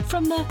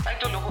From the I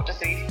don't know what to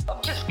say.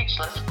 I'm just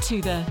speechless. to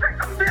the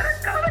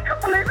I can't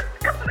believe it.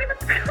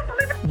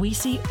 we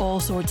see all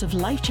sorts of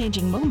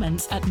life-changing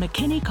moments at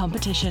McKinney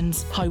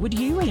Competitions. How would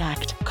you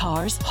react?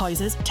 Cars,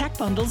 houses, tech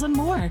bundles and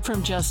more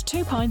from just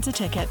 £2 a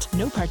ticket.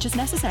 No purchase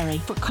necessary.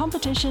 For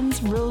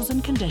competitions, rules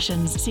and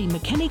conditions, see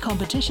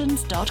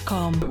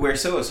mckinneycompetitions.com. We're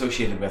so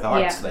associated with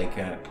arts,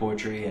 like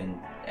poetry and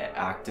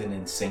acting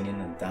and singing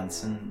and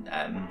dancing.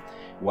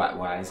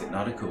 Why is it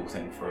not a cool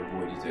thing for a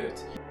boy to do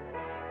it?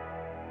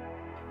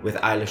 With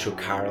Eilish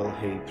O'Carroll,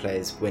 who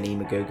plays Winnie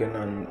McGugan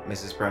on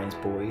Mrs. Brown's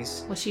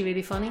Boys. Was she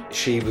really funny?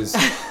 She was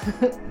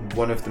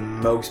one of the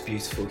most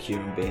beautiful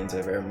human beings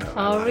I've ever met in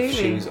my life. Really?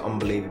 She was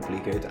unbelievably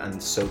good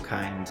and so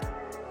kind.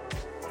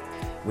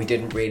 They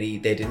didn't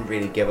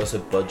really give us a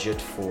budget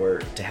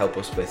to help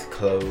us with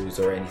clothes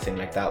or anything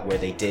like that, where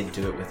they did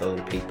do it with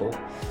other people.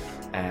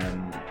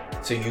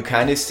 So you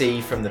kind of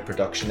see from the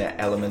production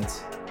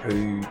element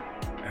who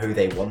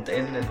they want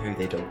in and who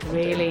they don't want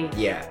in. Really?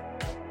 Yeah.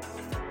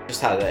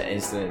 Just had an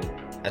instant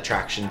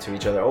attraction to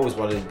each other. Always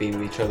wanted to be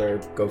with each other,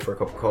 go for a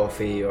cup of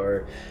coffee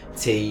or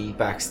tea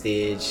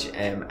backstage,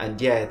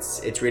 and yeah,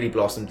 it's really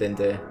blossomed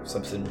into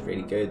something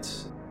really good.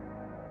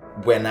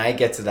 When I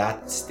get to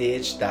that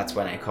stage, that's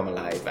when I come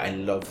alive. I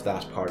love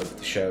that part of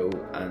the show,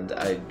 and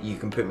you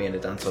can put me in a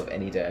dance off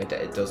any day.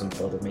 It doesn't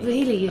bother me.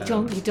 Really? You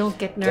don't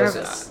get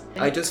nervous?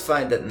 I just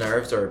find that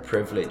nerves are a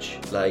privilege,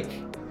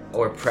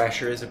 or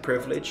pressure is a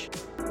privilege.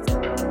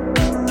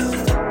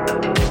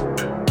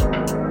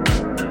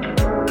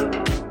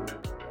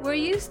 We're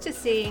used to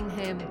seeing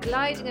him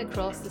gliding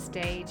across the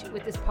stage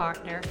with his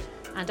partner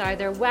and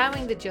either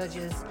wowing the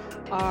judges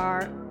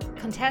or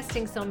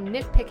contesting some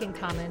nitpicking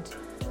comment,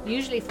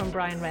 usually from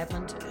Brian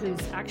Redmond,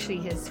 who's actually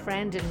his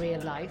friend in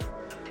real life.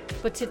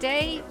 But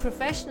today,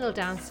 professional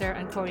dancer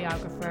and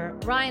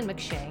choreographer Ryan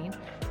McShane,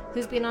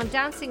 who's been on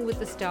Dancing with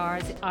the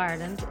Stars in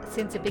Ireland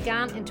since it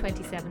began in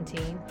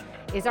 2017,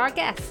 is our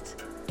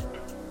guest.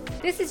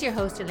 This is your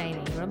host Elaine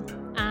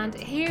Ingram, and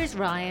here's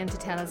Ryan to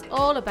tell us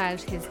all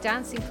about his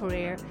dancing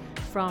career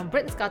from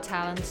Britain's Got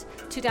Talent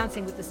to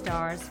Dancing with the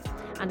Stars,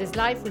 and his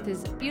life with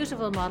his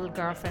beautiful model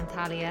girlfriend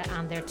Thalia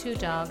and their two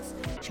dogs,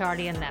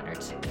 Charlie and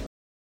Leonard.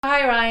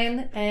 Hi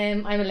Ryan,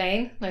 I'm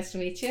Elaine, nice to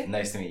meet you.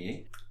 Nice to meet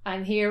you.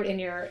 I'm here in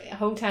your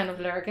hometown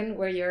of Lurgan,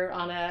 where you're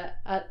on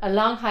a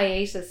long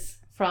hiatus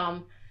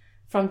from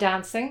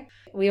dancing.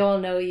 We all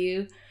know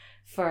you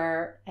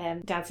for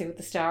Dancing with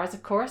the Stars,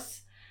 of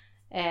course.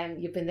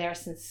 You've been there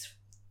since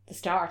the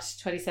start,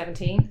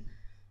 2017.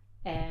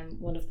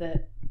 One of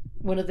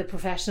the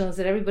professionals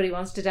that everybody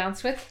wants to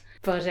dance with.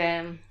 But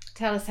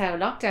tell us how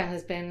lockdown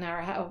has been,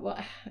 or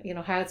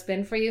how it's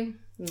been for you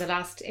in the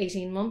last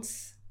 18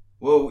 months.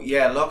 Well,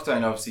 yeah,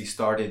 lockdown obviously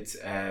started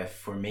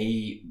for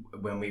me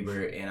when we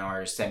were in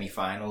our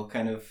semi-final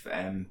kind of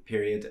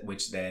period,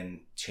 which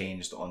then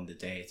changed on the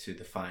day to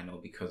the final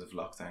because of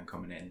lockdown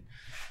coming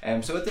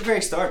in. So at the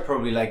very start,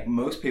 probably like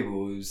most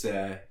people, it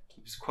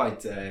was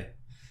quite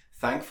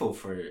thankful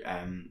for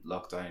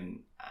lockdown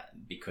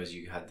because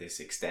you had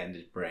this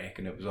extended break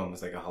and it was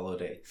almost like a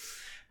holiday.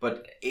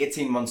 But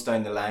 18 months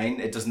down the line,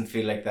 it doesn't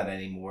feel like that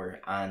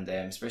anymore. And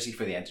especially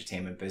for the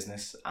entertainment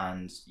business,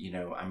 and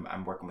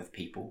I'm working with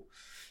people,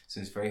 so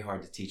it's very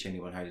hard to teach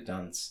anyone how to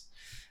dance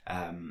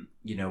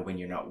when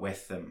you're not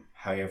with them.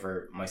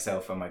 However,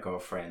 myself and my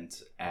girlfriend,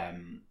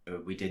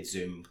 we did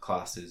Zoom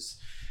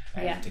classes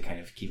to kind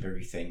of keep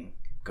everything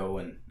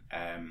going,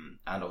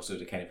 and also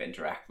to kind of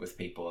interact with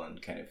people,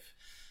 and kind of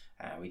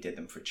we did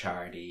them for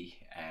charity,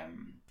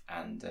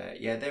 and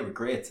they were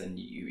great. And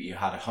you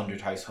had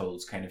 100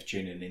 households kind of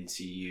tuning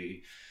into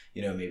you,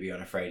 maybe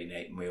on a Friday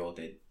night, and we all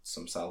did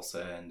some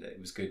salsa, and it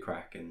was good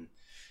crack. And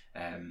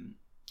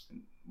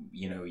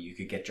you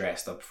could get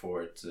dressed up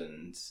for it,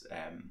 and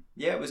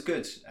it was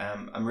good.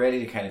 I'm ready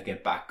to kind of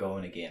get back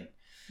going again,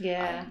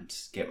 and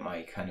get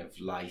my kind of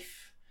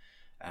life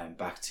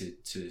back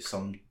to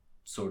some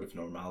sort of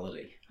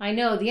normality. I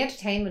know the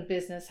entertainment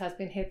business has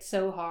been hit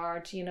so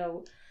hard,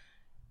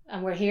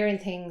 and we're hearing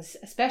things,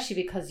 especially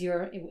because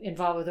you're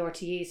involved with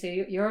RTE, so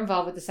you're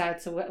involved with the South,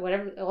 so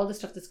whatever, all the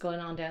stuff that's going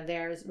on down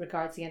there as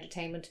regards the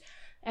entertainment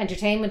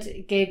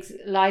gigs,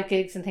 live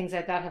gigs and things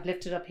like that have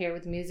lifted up here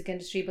with the music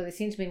industry, but they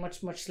seem to be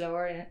much, much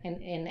slower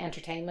in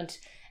entertainment,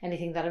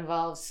 anything that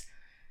involves,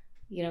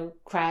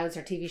 crowds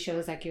or TV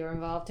shows like you're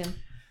involved in.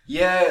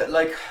 Yeah,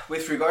 like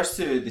with regards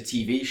to the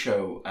TV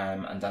show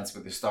and Dancing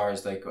with the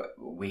Stars, like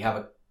we have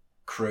a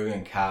crew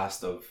and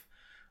cast of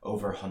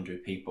over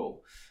 100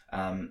 people.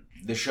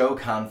 The show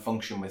can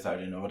function without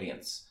an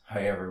audience.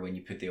 However, when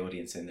you put the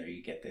audience in there,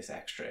 you get this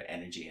extra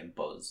energy and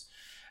buzz.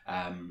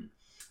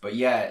 But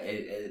yeah,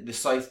 the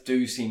South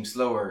do seem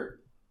slower,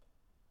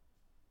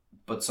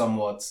 but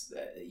somewhat,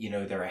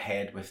 they're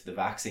ahead with the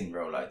vaccine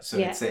rollout. So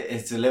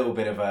it's a little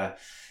bit of a,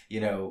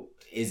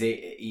 is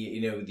it,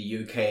 the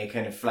UK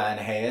kind of flying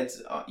ahead,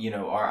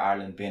 or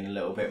Ireland being a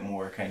little bit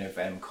more kind of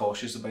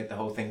cautious about the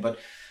whole thing. But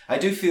I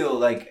do feel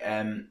like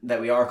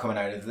that we are coming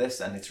out of this,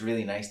 and it's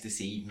really nice to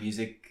see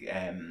music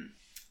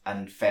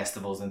and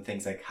festivals and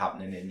things like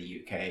happening in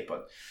the UK.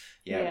 But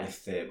Yeah.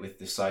 with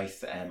the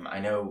South, I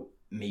know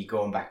me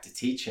going back to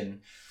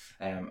teaching.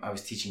 I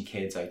was teaching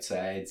kids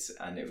outside,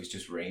 and it was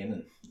just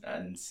raining,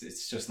 and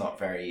it's just not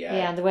very.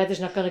 Yeah, and the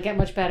weather's not going to get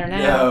much better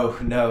now.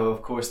 No,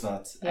 of course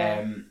not.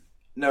 Yeah.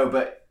 No,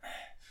 but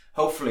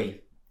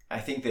hopefully, I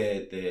think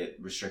the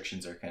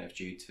restrictions are kind of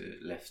due to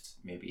lift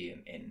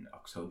maybe in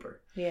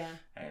October. Yeah.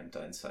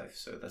 Down south,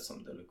 so that's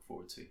something to look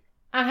forward to.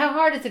 And how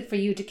hard is it for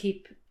you to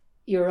keep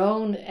your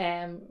own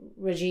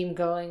regime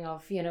going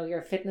of, you know,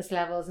 your fitness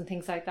levels and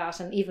things like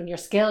that, and even your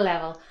skill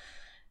level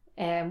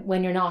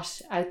when you're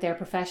not out there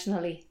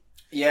professionally?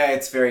 Yeah,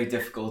 it's very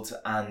difficult,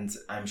 and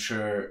I'm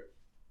sure,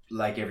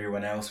 like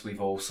everyone else,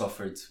 we've all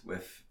suffered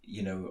with,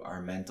 you know,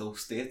 our mental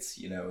states.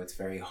 You know, it's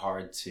very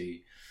hard to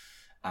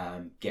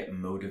get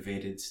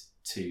motivated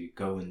to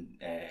go and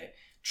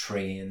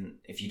train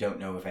if you don't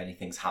know if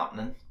anything's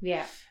happening.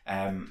 Yeah.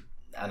 And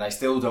I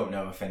still don't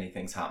know if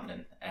anything's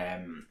happening.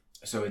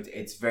 So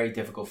it's very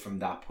difficult from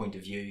that point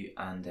of view,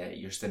 and keeping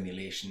your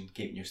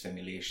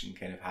stimulation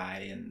kind of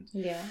high, and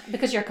Yeah,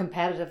 because you're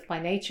competitive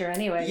by nature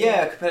anyway.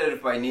 yeah,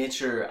 competitive by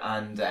nature,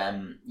 and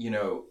you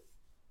know,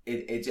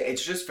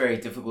 it's just very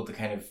difficult to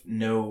kind of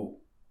know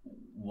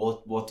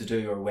what to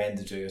do or when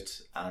to do it,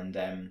 and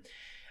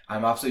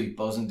I'm absolutely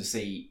buzzing to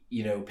see,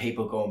 you know,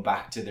 people going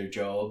back to their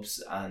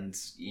jobs, and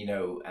you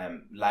know,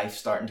 life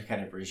starting to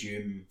kind of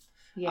resume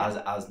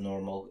as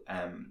normal.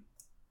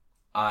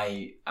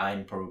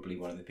 I'm probably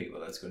one of the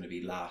people that's going to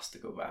be last to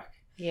go back.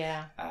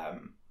 Yeah.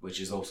 Which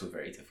is also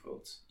very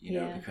difficult, you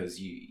know, because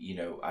you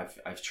know,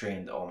 I've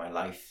trained all my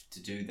life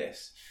to do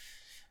this.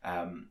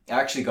 I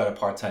actually got a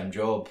part-time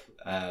job.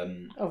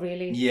 Oh,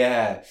 really?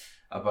 Yeah,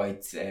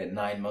 about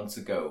 9 months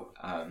ago.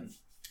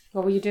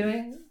 What were you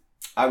doing?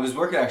 I was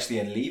working actually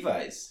in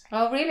Levi's.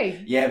 Oh,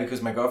 really? Yeah,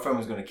 because my girlfriend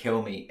was going to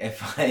kill me if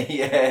I'd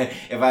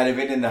have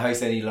been in the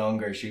house any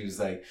longer. She was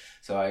like,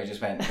 so I just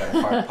went and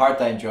got a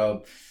part-time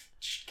job,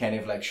 kind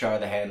of like shower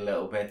the head a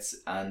little bit,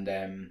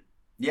 and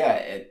yeah,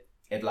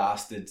 it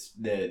lasted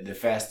the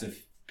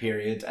festive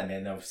period, and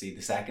then obviously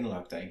the second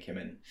lockdown came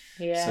in.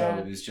 Yeah. So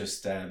it was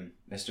just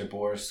Mr.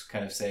 Boris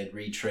kind of said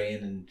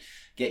retrain and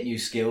get new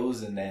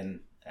skills, and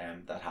then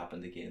that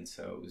happened again.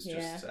 So it was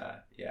just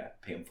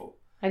painful.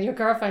 And your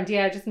girlfriend, you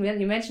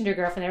mentioned your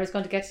girlfriend. I was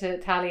going to get to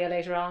Talia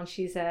later on.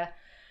 She's a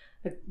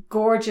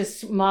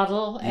gorgeous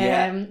model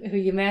who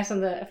you met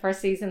on the first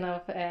season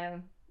of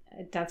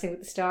Dancing with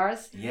the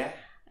Stars. Yeah.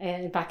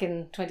 Back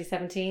in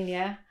 2017,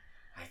 yeah.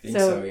 I think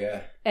so,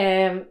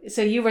 yeah.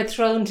 So you were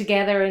thrown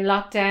together in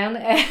lockdown,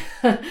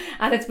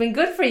 and it's been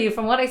good for you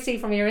from what I see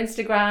from your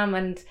Instagram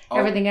and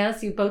everything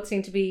else. You both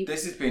seem to be.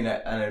 This has been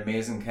an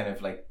amazing kind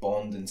of like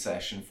bonding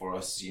session for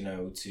us, you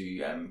know,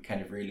 to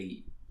kind of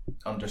really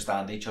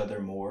understand each other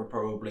more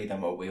probably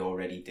than what we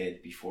already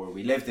did before.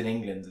 We lived in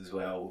England as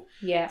well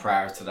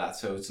prior to that,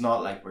 so it's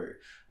not like we're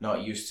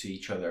not used to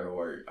each other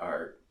or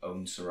our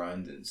own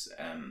surroundings.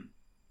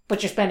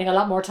 But you're spending a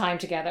lot more time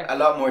together. A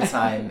lot more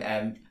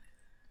time.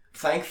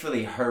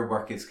 Thankfully, her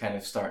work is kind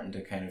of starting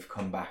to kind of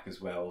come back as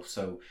well,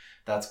 so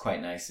that's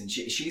quite nice. And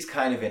she's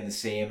kind of in the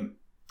same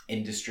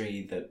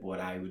industry that what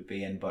I would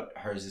be in, but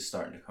hers is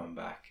starting to come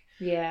back.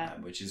 Yeah.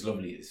 Which is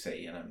lovely to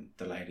see, and I'm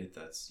delighted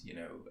that, you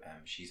know,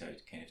 she's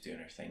out kind of doing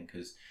her thing,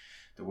 because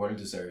the world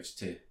deserves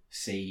to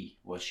see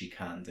what she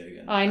can do.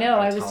 And I know.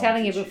 and I was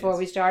telling you before we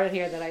we started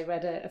here that I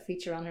read a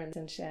feature on her,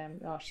 and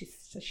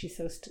she's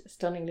so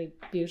stunningly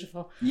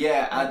beautiful.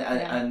 Yeah,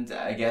 and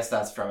I guess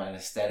that's from an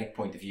aesthetic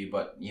point of view,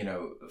 but you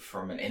know,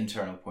 from an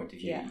internal point of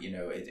view, you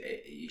know,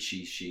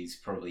 she's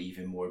probably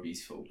even more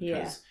beautiful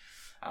because.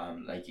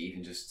 Like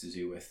even just to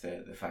do with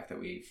the fact that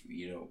we've,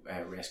 you know,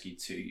 rescued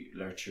 2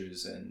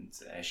 lurchers, and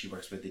she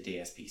works with the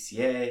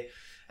DSPCA,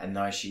 and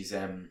now she's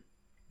an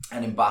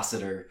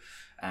ambassador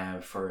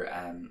for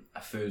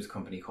a food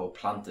company called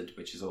Planted,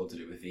 which is all to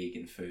do with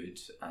vegan food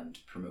and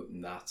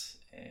promoting that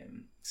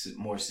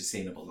more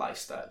sustainable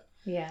lifestyle.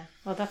 Yeah,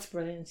 well, that's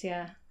brilliant.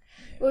 Yeah.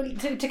 Well,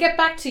 to get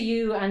back to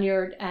you and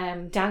your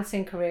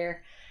dancing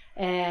career.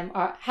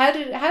 Or how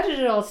did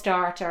it all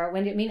start? Or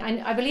when?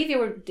 I believe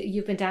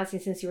you've been dancing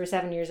since you were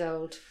 7 years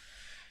old.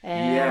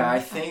 Yeah, I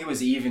think it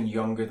was even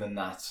younger than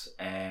that.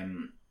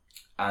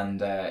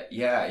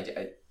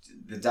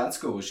 The dance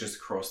school was just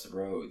across the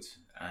road.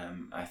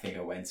 I think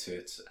I went to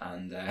it,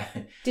 and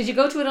did you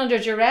go to it under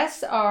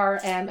duress, or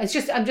I'm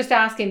just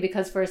asking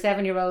because for a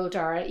 7-year-old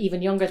or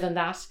even younger than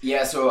that?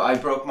 Yeah, so I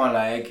broke my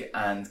leg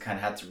and kind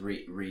of had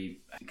to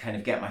kind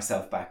of get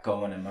myself back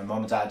going, and my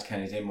mum and dad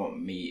kind of didn't want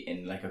me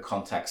in like a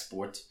contact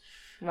sport,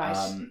 right?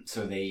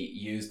 So they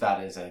used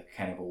that as a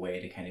kind of a way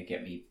to kind of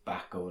get me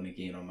back going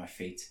again on my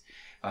feet.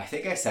 I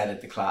think I sat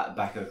at the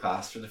back of the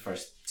class for the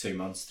first 2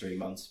 months, 3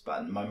 months,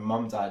 but my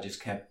mum and dad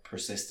just kept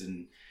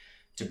persisting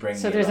to bring.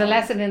 So there's a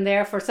lesson in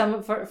there for some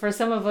of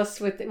us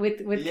with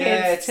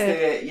kids.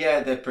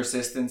 The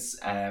persistence,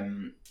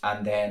 and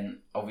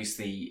then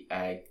obviously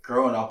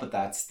growing up at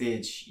that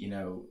stage, you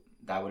know,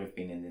 that would have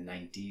been in the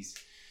 90s,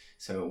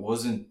 so it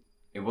wasn't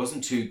it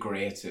wasn't too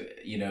great,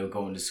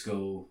 going to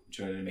school,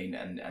 do you know what I mean,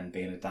 and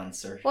being a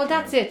dancer. Well,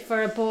 that's it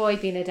for a boy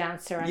being a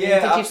dancer. I mean,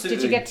 absolutely.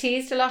 Did you get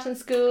teased a lot in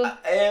school?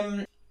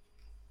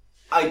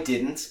 I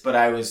didn't, but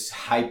I was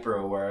hyper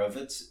aware of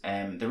it.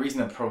 The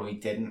reason I probably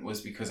didn't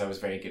was because I was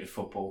very good at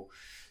football.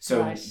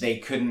 So they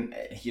couldn't,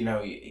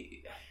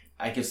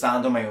 I could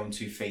stand on my own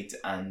 2 feet,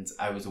 and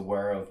I was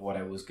aware of what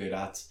I was good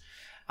at.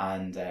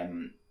 And,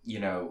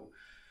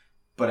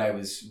 but I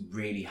was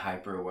really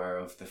hyper aware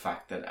of the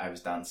fact that I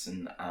was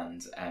dancing,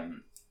 and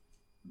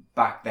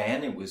back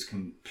then it was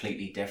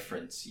completely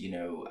different.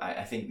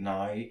 I think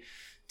now,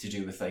 to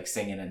do with like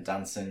singing and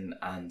dancing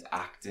and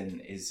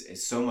acting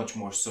is so much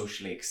more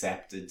socially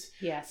accepted.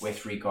 Yes.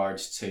 With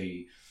regards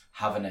to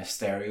having a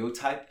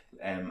stereotype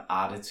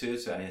added to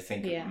it. And I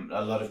think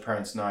a lot of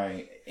parents now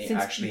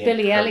Since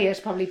Billy Elliot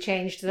probably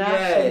changed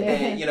that.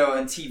 Yeah,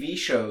 in TV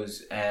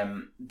shows,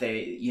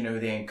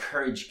 they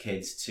encourage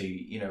kids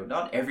to,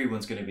 not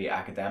everyone's going to be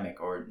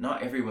academic, or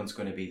not everyone's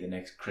going to be the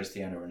next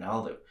Cristiano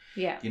Ronaldo.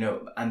 Yeah.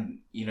 And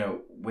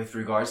with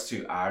regards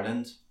to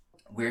Ireland,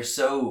 we're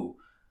so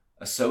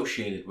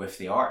associated with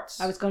the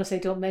arts. I was going to say,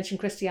 don't mention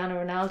Cristiano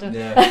Ronaldo.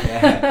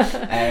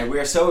 Yeah.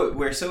 We're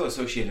so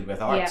associated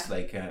with arts,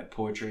 like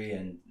poetry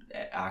and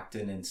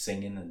acting and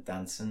singing and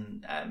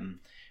dancing.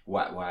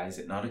 Why is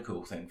it not a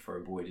cool thing for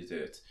a boy to do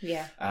it?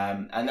 Yeah.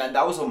 And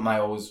that was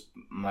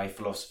my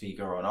philosophy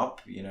growing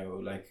up.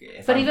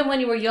 But even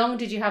when you were young,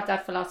 did you have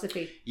that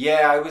philosophy?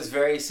 Yeah, I was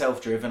very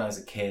self-driven as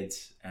a kid.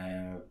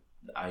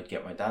 I'd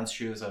get my dance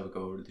shoes. I would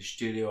go to the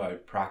studio. I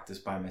would practice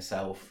by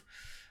myself.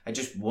 I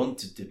just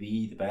wanted to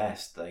be the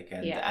best,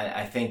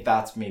 I think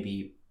that's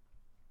maybe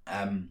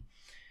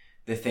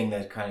the thing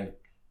that kind of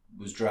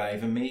was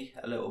driving me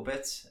a little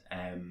bit.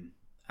 And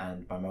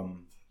my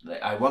mum,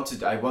 I wanted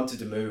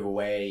to move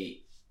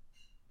away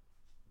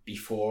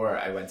before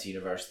I went to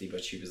university,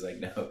 but she was like,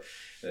 no,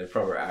 the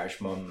proper Irish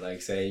mum,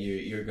 say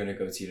you're going to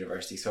go to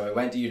university. So I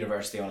went to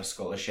university on a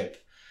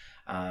scholarship,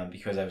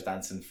 because I was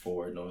dancing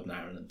for Northern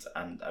Ireland,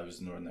 and I was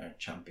a Northern Ireland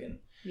champion.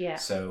 Yeah.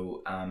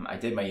 So I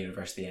did my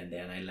university, and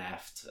then I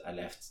left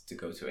to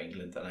go to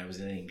England, and I was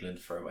in England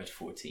for about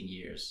 14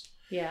 years.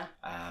 Yeah.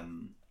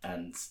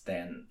 And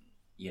then,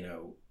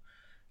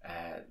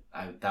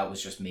 that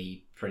was just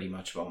me pretty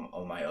much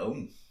on my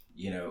own.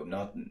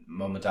 Not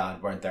mum and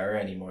dad weren't there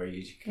anymore.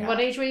 What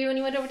age were you when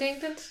you went over to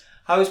England?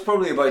 I was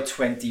probably about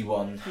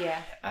 21.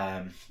 Yeah.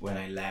 When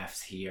I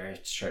left here,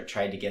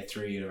 tried to get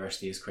through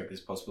university as quick as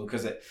possible,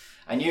 because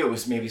I knew it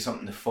was maybe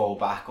something to fall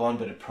back on,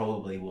 but it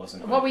probably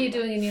wasn't. What were you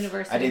doing in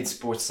university? I did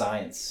sports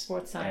science.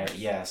 Sports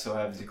science. So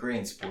I have a degree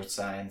in sports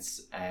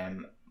science,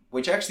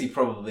 which actually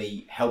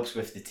probably helps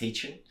with the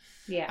teaching.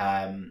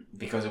 Yeah.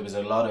 Because it was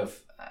a lot of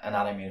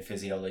anatomy and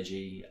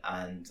physiology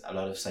and a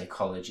lot of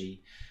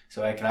psychology,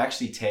 so I can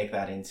actually take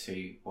that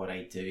into what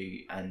I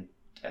do, and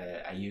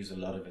I use a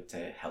lot of it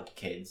to help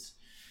kids.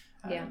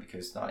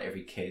 Because not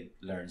every kid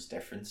learns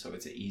different, so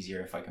it's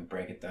easier if I can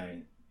break it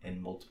down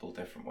in multiple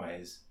different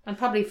ways. And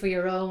probably for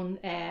your own,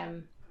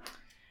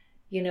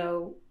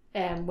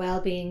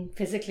 well-being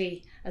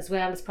physically as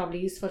well, it's probably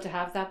useful to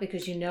have that,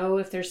 because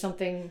if there's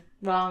something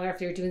wrong, or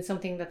if you're doing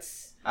something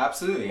that's...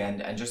 Absolutely,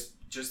 and just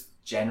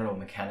general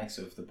mechanics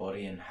of the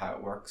body and how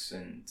it works,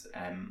 and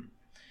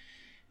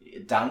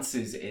dance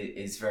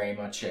is very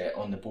much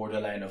on the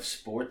borderline of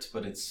sport,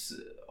 but it's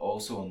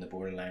also on the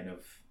borderline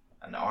of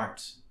an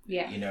art.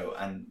 Yeah.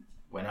 And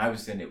when I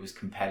was in it was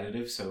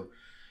competitive, so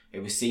it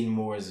was seen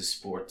more as a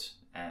sport,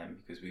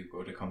 because we'd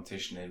go to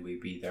competition and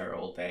we'd be there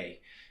all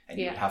day, and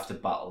you'd have to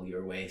battle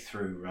your way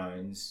through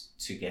rounds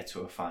to get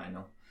to a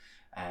final.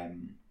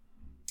 And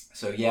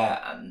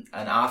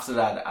after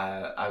that,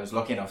 I was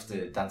lucky enough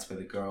to dance with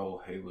a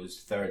girl who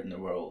was third in the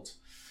world,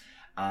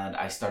 and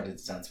I started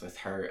to dance with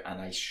her, and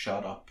I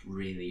shot up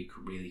really,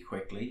 really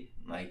quickly.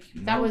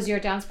 That was your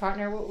dance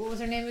partner. What was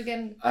her name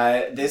again?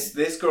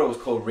 This girl was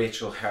called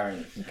Rachel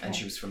Heron, and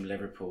she was from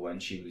Liverpool,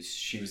 and she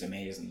was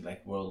amazing,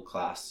 world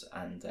class.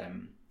 And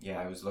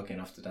I was lucky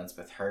enough to dance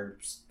with her.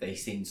 They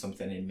seen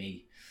something in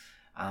me,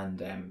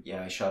 and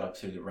I shot up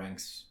through the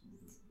ranks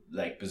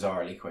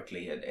bizarrely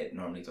quickly. It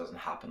normally doesn't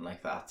happen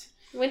like that.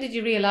 When did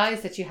you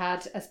realise that you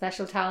had a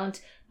special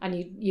talent? And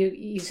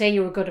you say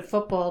you were good at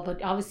football,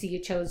 but obviously you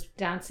chose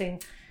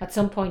dancing. At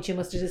some point you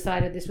must have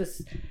decided this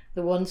was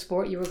the one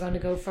sport you were going to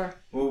go for.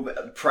 Well,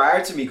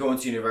 prior to me going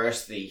to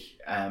university,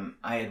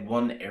 I had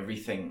won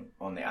everything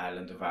on the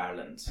island of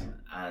Ireland,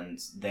 and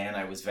then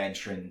I was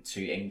venturing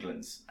to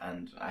England,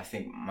 and I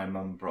think my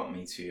mum brought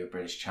me to a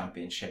British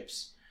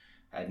Championships.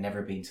 I'd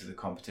never been to the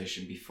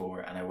competition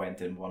before, and I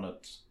went and won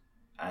it.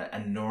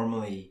 And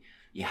normally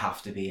you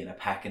have to be in a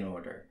pecking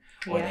order,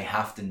 or they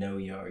have to know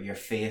your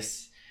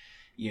face.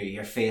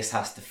 Your face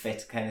has to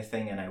fit, kind of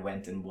thing. And I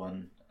went and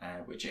won,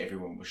 which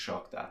everyone was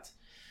shocked at.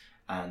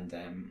 And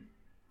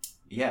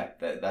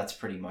that's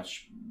pretty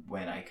much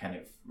when I kind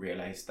of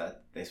realized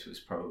that this was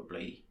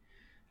probably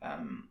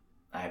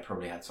I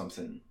probably had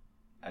something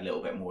a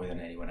little bit more than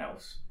anyone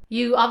else.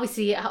 You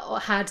obviously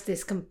had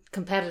this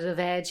competitive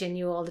edge in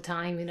you all the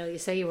time. You know, you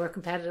say you were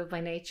competitive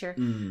by nature,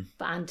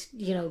 and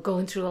you know,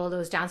 going through all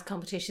those dance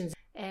competitions.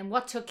 And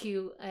what took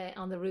you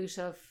on the route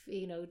of,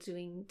 you know,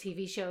 doing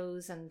TV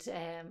shows and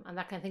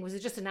that kind of thing? Was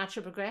it just a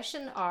natural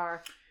progression,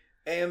 or?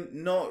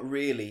 Not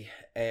really.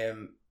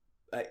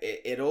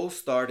 It all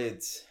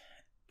started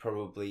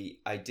probably.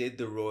 I did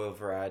the Royal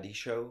Variety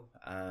Show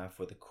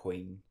for the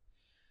Queen.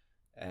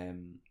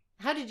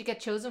 How did you get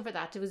chosen for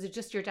that? Was it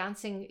just your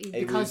dancing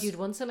because you'd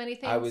won so many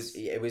things?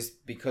 It was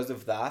because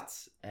of that.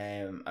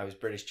 I was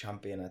British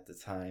champion at the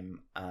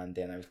time, and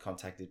then I was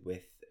contacted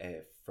with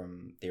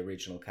from the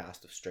original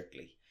cast of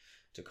Strictly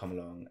to come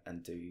along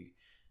and do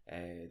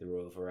the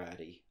Royal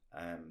Variety.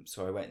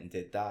 So I went and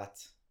did that.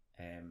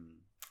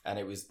 And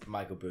it was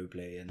Michael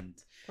Bublé and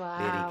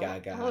Lady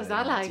Gaga. What was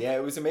that like? Yeah,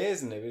 it was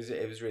amazing.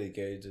 It was really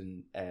good,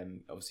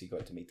 and obviously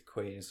got to meet the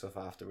Queen and stuff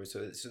afterwards.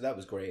 So that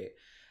was great.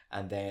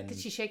 And then did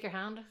she shake your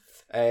hand?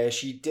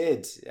 She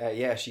did.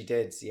 Yeah, she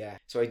did. Yeah.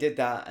 So I did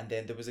that, and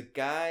then there was a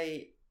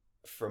guy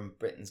from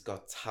Britain's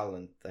Got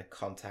Talent that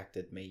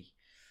contacted me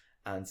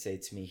and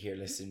said to me, "Here,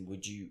 listen,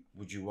 would you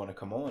want to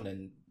come on,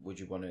 and would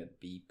you want to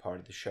be part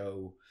of the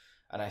show?"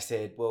 And I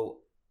said,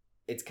 "Well,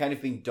 it's kind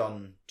of been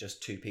done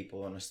just two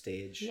people on a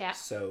stage. Yeah.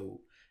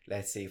 So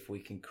let's see if we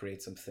can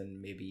create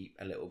something maybe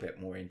a little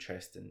bit more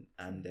interesting."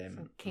 And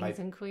Kings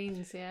and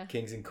Queens, yeah.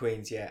 Kings and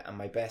Queens, yeah. And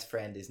my best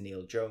friend is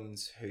Neil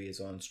Jones, who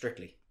is on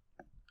Strictly.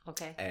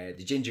 Okay.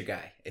 The ginger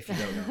guy, if you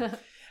don't know.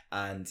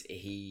 And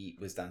he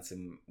was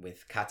dancing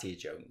with Katia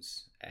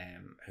Jones,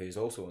 who's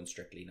also on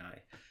Strictly now.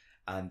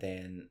 And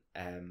then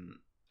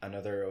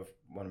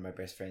one of my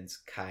best friends,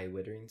 Kai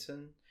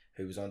Witherington,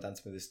 who was on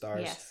Dancing with the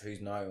Stars,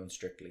 who's now on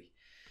Strictly.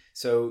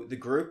 So the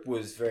group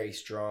was very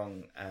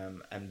strong,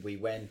 and we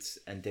went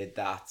and did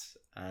that.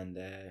 And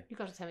you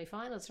got to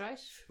semi-finals, right?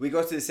 We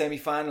got to the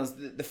semi-finals.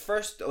 The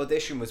first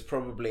audition was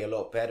probably a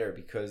lot better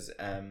because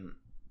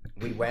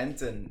we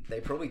went and they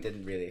probably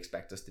didn't really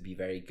expect us to be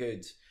very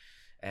good.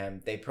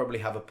 They probably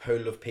have a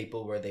pool of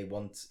people where they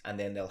want, and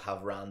then they'll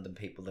have random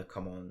people that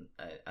come on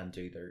and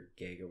do their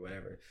gig or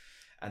whatever.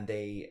 And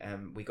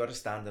we got a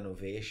standing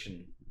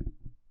ovation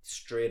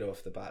straight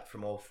off the bat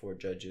from all four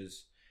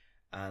judges.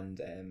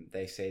 And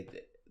they say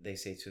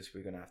to us,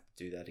 we're going to have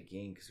to do that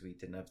again because we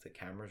didn't have the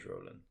cameras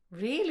rolling.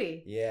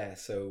 Really? Yeah,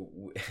 so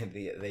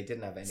they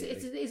didn't have anything.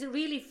 So is it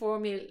really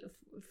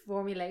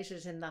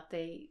formulated in that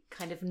they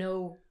kind of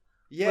know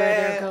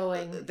where they're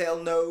going?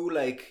 They'll know,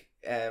 like,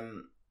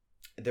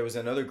 there was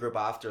another group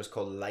after us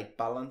called Light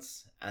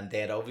Balance, and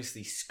they had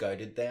obviously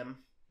scouted them.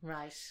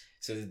 Right.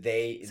 So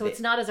it's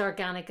not as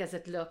organic as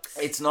it looks.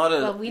 It's not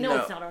Well, we know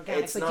it's not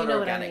organic, but you know organic.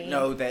 what I mean.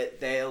 No,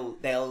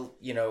 they'll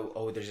you know,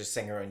 oh, there's a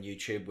singer on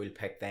YouTube, we'll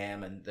pick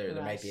them, and there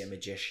might be a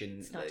magician.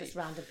 It's not just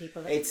random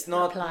people. It's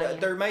not.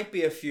 There might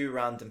be a few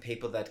random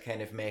people that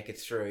kind of make it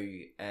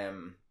through.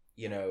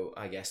 You know,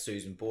 I guess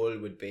Susan Boyle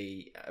would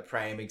be a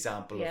prime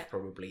example of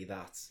probably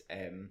that.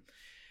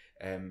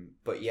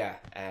 But yeah,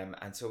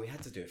 and so we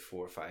had to do it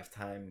 4 or 5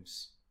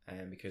 times,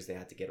 because they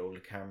had to get all the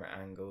camera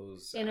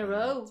angles in a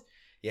row.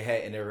 Yeah,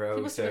 in a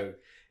row. So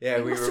we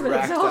were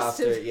racked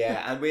after.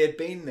 Yeah, and we had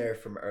been there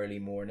from early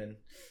morning,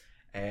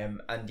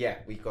 and yeah,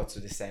 we got to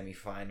the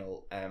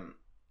semi-final,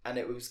 and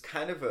it was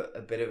kind of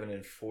a bit of an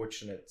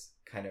unfortunate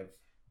kind of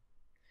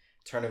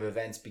turn of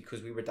events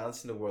because we were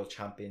dancing the World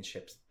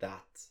Championships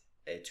that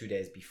 2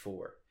 days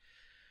before.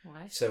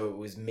 Right. So it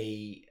was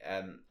me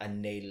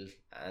and Neil,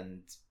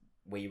 and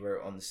we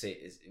were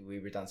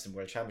dancing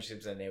World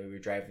Championships, and then we were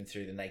driving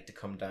through the night to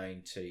come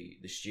down to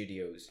the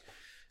studios.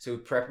 So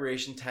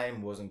preparation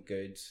time wasn't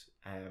good.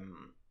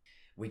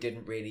 They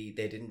didn't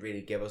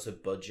really give us a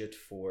budget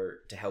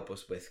to help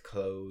us with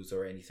clothes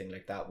or anything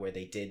like that, where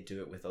they did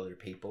do it with other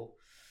people.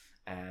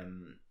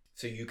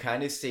 So you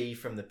kind of see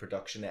from the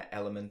production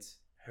element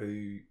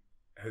who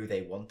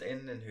they want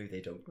in and who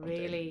they don't want in.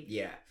 Really?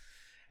 Yeah.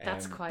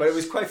 That's quite. But it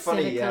was quite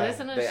funny, cynical,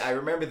 isn't it? I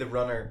remember the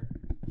runner.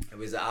 It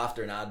was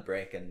after an ad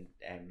break, and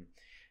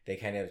they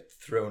kind of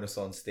thrown us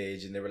on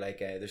stage, and they were like,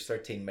 "There's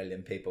 13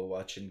 million people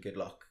watching. Good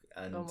luck."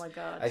 And oh my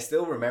God. I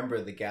still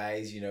remember the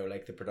guys, you know,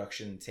 like the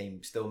production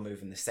team still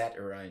moving the set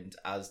around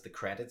as the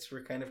credits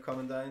were kind of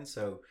coming down.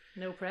 So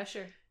no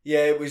pressure.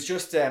 Yeah, it was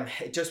just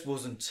it just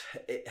wasn't.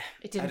 It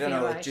didn't. I don't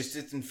know. Right. It just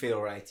didn't feel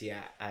right.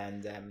 Yeah,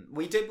 and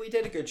we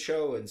did a good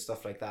show and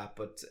stuff like that.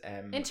 But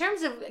in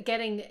terms of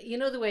getting, you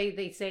know, the way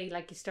they say,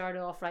 like, you start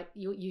off right,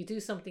 you do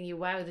something, you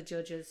wow the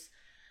judges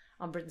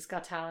on Britain's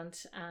Got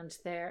Talent,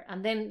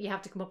 and then you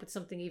have to come up with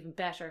something even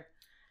better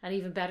and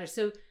even better.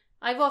 So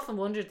I've often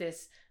wondered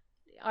this.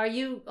 Are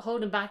you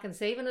holding back and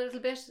saving a little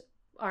bit,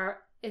 or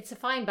it's a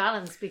fine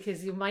balance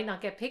because you might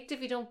not get picked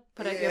if you don't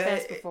put out your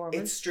best performance?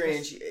 It's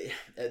strange.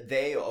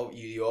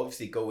 You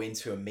obviously go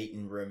into a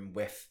meeting room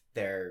with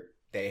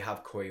they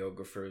have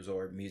choreographers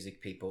or music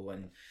people,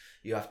 and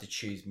you have to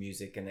choose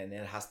music, and then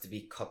it has to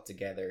be cut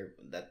together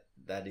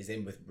that is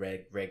in with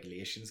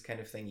regulations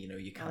kind of thing. You know,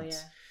 you can't.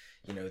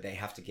 you know, they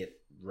have to get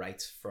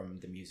rights from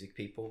the music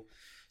people.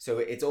 So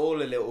it's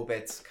all a little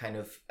bit kind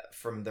of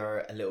from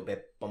there, a little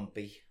bit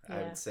bumpy,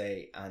 I would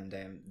say, and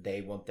they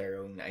want their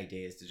own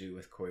ideas to do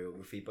with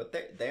choreography, but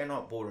they're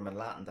not ballroom and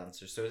Latin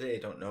dancers, so they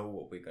don't know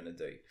what we're gonna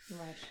do.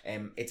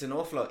 Right. It's an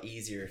awful lot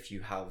easier if you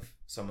have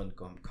someone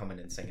come in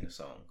and singing a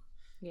song.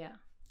 Yeah.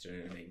 Do you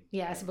know what I mean?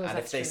 Yeah, I suppose. And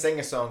that's if they true. sing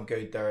a song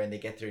good there and they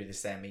get through the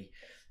semi,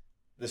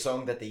 the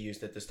song that they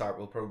used at the start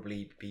will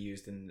probably be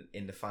used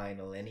in the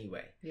final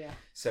anyway. Yeah.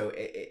 So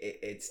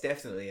it's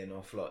definitely an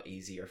awful lot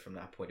easier from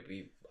that point of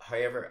view.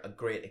 However, a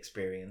great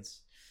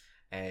experience,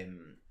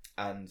 and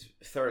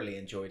thoroughly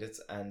enjoyed it,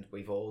 and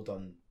we've all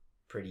done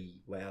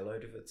pretty well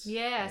out of it.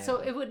 Yeah. So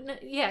it would.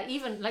 Yeah.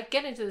 Even like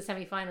getting to the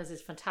semi-finals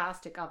is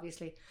fantastic,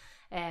 obviously.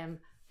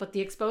 But the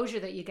exposure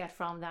that you get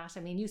from that, I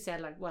mean, you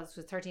said like, well, it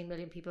was 13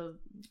 million people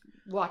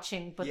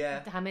watching, but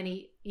how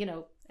many, you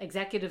know,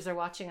 executives are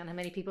watching and how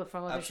many people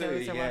from other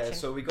shows are watching?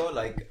 So we got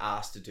like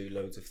asked to do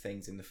loads of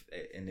things in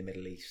the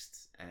Middle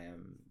East,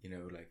 you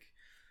know, like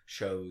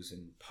shows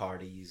and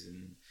parties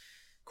and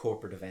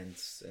corporate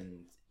events,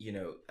 and you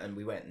know, and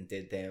we went and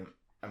did them,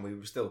 and we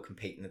were still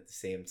competing at the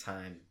same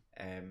time.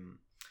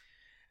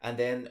 And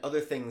then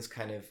other things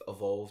kind of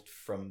evolved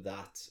from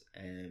that,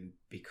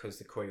 because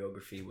the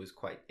choreography was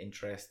quite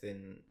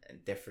interesting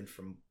and different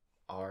from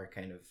our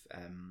kind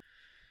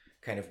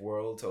of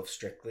world of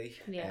Strictly.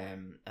 Yeah.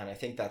 And I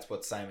think that's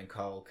what Simon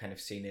Cowell kind of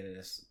seen in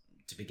us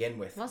to begin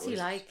with. What's he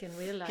like in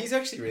real life? He's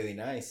actually really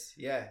nice.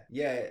 Yeah.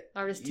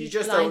 Or his You teeth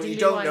just don't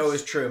blindingly know white?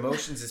 his true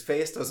emotions. His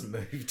face doesn't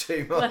move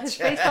too much. Well, his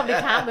face probably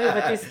can't move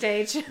at this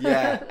stage.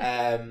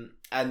 Yeah.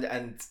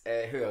 And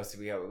who else did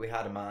we have? We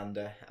had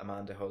Amanda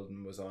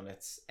Holden was on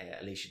it.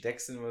 Alicia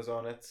Dixon was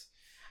on it.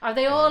 Are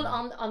they all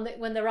on the,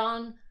 when they're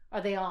on?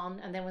 Are they on,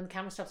 and then when the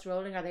camera stops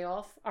rolling, are they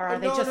off, or are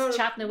they just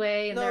chatting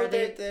away? And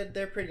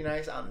they're pretty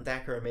nice. Ant and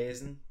Deck are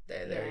amazing.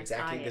 They're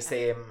exactly the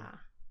same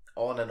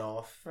on and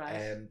off.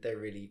 Right. They're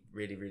really,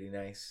 really, really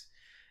nice.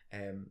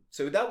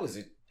 So that was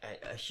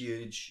a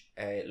huge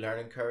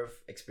learning curve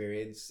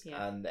experience,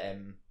 and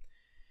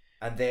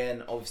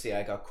then obviously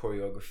I got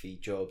choreography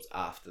jobs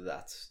after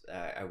that.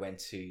 I went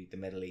to the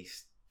Middle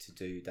East to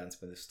do Dance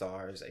with the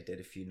Stars. I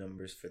did a few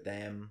numbers for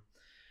them,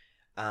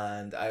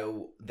 and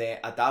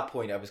at that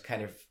point I was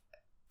kind of,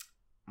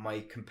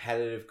 my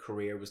competitive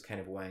career was kind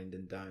of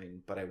winding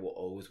down, but I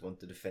always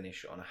wanted to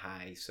finish on a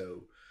high.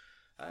 So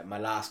my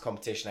last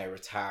competition, I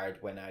retired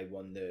when I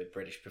won the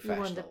British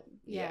Professional.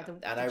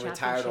 And I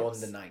retired on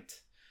the night.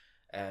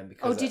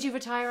 Because did you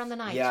retire on the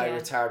night? Yeah, I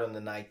retired on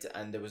the night,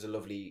 and there was a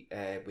lovely.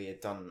 We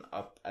had done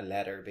up a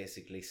letter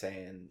basically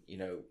saying, you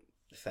know,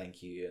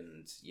 thank you,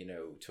 and you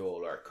know, to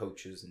all our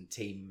coaches and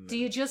team. Do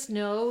you just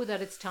know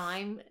that it's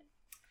time?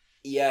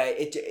 Yeah,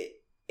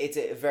 it's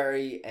a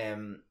very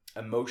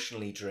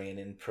emotionally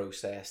draining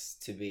process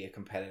to be a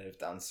competitive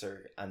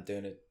dancer and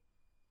doing it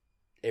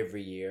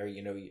every year.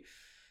 You know,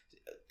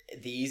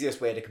 the easiest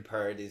way to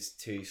compare it is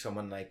to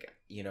someone like,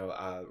 you know,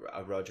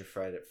 a Roger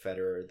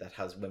Federer that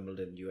has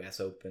Wimbledon, US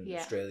Open,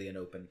 Australian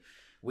Open.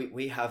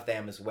 We have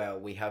them as well.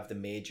 We have the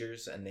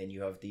majors, and then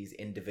you have these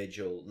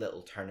individual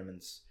little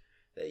tournaments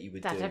that you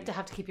would do. That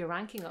have to keep your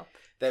ranking up.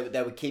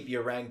 That would keep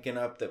your ranking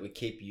up, that would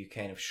keep you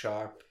kind of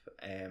sharp.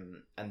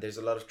 And there's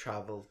a lot of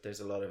travel, there's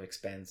a lot of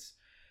expense,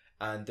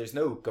 and there's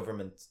no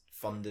government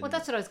funding. Well,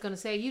 that's what I was going to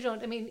say. You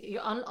don't, I mean,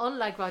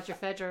 unlike Roger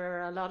Federer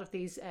or a lot of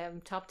these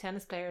top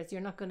tennis players,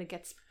 you're not going to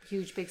get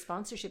huge, big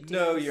sponsorship deals.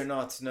 No, you're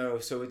not. No.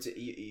 So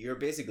you're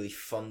basically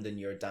funding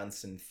your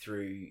dancing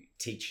through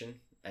teaching.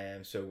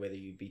 So whether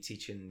you be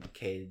teaching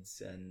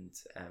kids and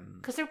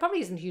because there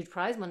probably isn't huge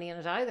prize money in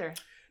it either.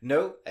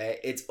 No,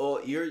 it's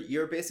all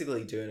you're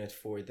basically doing it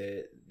for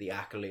the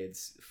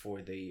accolades,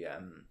 for the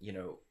you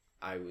know,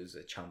 I was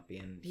a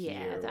champion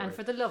here, and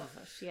for the love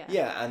of it.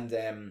 Yeah,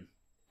 and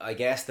I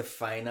guess the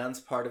finance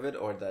part of it,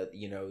 or the,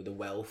 you know, the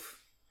wealth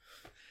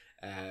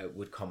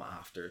would come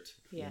after it.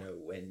 You know,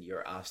 when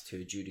you're asked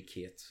to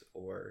adjudicate,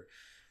 or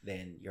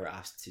then you're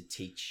asked to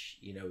teach,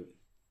 you know,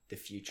 the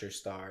future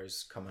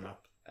stars coming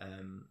up.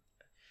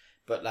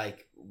 But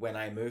like when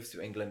I moved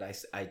to England,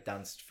 I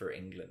danced for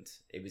England.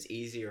 It was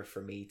easier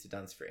for me to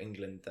dance for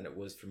England than it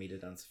was for me to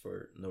dance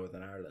for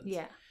Northern Ireland.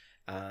 Yeah.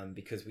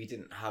 Because we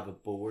didn't have a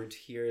board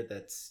here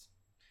that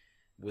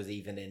was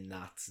even in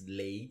that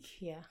league.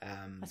 Yeah.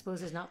 I suppose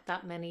there's not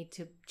that many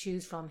to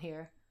choose from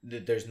here.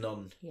 There's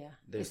none. Yeah.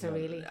 There's Is there none.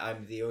 really?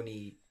 I'm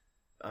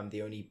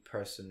the only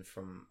person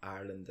from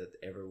Ireland that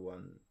ever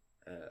won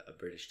a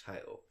British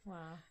title.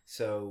 Wow.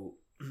 So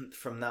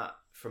from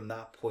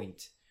that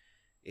point,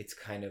 it's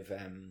kind of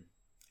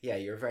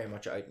you're very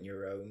much out on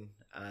your own,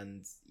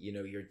 and you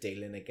know, you're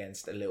dealing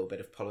against a little bit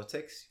of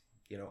politics.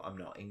 You know, I'm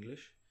not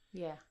English.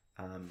 Yeah.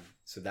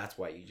 So that's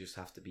why you just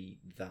have to be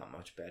that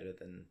much better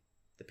than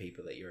the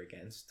people that you're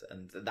against,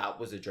 and that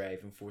was a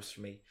driving force for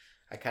me.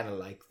 I kind of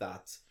like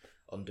that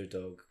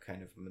underdog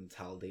kind of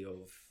mentality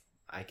of,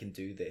 I can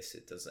do this.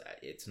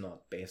 It's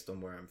not based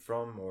on where I'm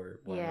from or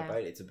what I'm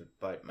about. It's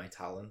about my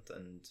talent,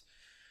 and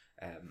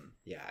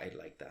I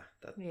like that.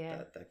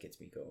 That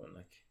gets me going.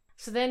 Like,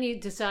 So then you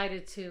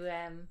decided to,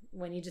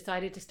 when you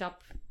decided to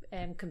stop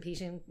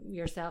competing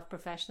yourself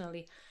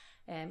professionally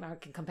or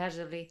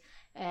competitively,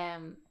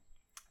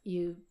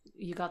 you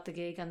got the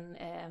gig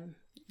on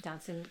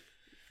Dancing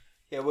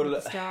with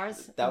the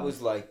Stars. That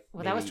was like...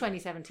 Well, that was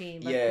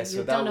 2017. But yeah, so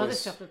you've that done other was...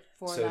 stuff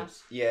before so, that.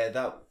 Yeah,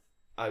 that...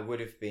 I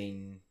would have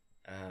been...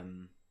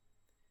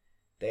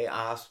 they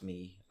asked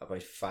me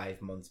about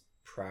 5 months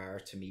prior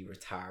to me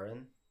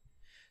retiring.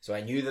 So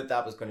I knew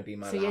that was going to be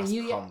my last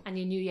comp. And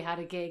you knew you had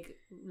a gig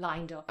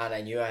lined up. And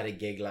I knew I had a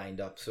gig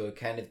lined up. So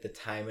kind of the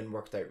timing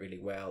worked out really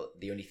well.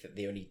 The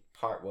only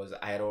part was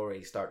I had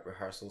already started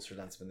rehearsals for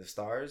Dancing with the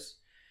Stars.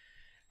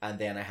 And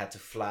then I had to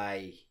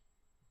fly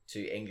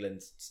to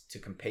England to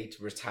compete,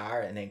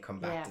 retire, and then come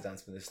back to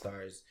Dancing with the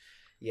Stars.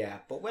 Yeah,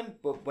 but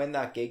when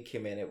that gig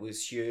came in, it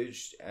was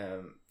huge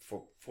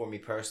for me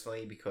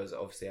personally, because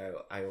obviously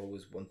I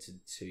always wanted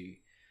to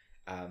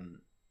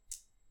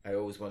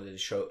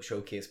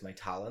showcase my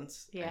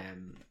talents. Yeah.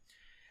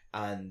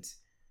 And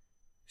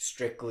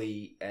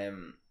Strictly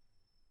in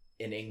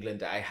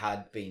England, I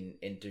had been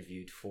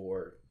interviewed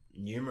for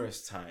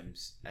numerous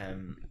times.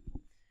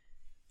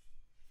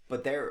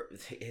 But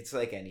it's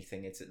like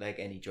anything. It's like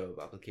any job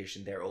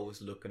application. They're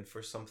always looking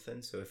for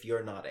something. So if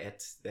you're not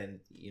it, then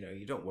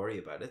you don't worry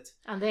about it.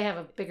 And they have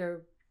a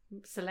bigger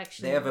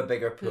selection. They have a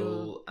bigger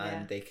pool,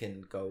 and they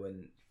can go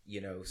and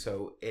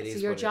So it is. So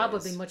your job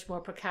would be much more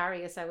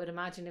precarious, I would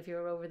imagine, if you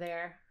were over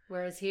there.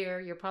 Whereas here,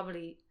 you're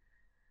probably.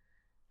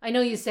 I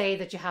know you say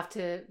that you have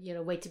to,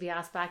 wait to be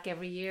asked back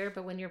every year,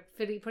 but when you're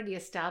pretty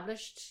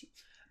established.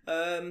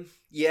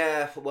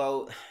 Yeah.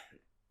 Well.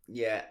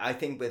 Yeah, I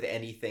think with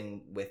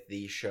anything with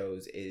these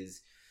shows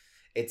it's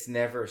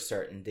never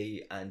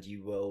certainty, and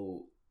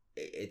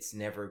it's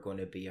never going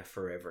to be a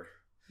forever.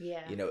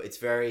 Yeah. It's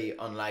very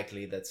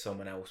unlikely that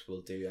someone else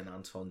will do an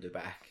Antoine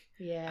Dubac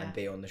and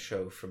be on the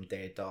show from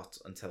day dot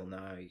until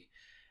now.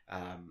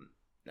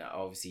 Now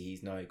obviously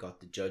he's now got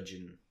the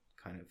judging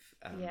kind of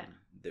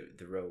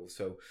the role.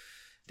 So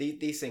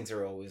these things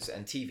are always,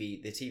 and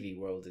the TV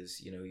world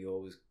is,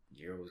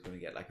 you're always going to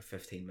get like a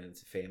 15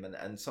 minutes of fame,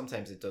 and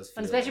sometimes it does feel,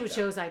 and especially like with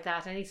shows like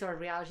that, any sort of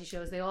reality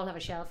shows, they all have a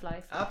shelf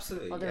life.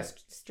 Absolutely. Although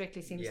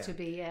Strictly seems to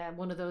be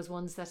one of those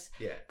ones that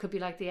could be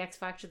like the X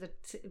Factor, that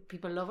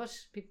people love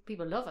it.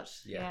 People love it.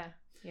 Yeah.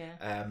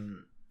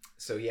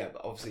 So yeah,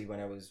 but obviously when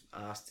I was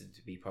asked to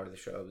be part of the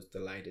show, I was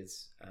delighted.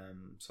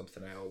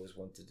 Something I always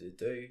wanted to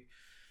do,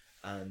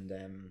 and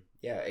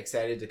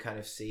excited to kind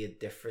of see a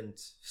different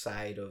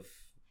side of,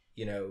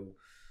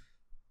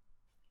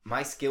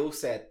 my skill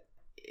set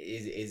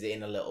is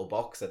in a little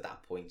box at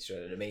that point. You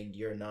know what I mean?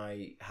 You're now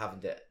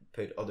having to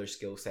put other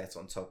skill sets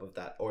on top of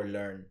that, or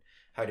learn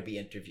how to be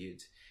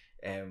interviewed.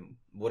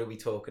 What are we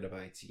talking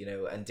about?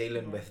 And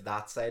dealing with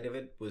that side of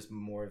it was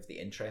more of the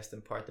interesting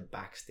part, the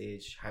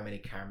backstage. How many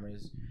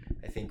cameras?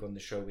 I think on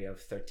the show we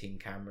have 13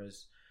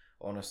 cameras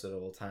on us at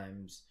all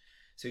times.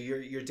 So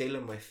you're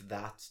dealing with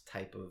that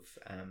type of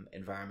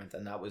environment,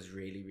 and that was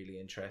really,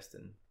 really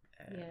interesting.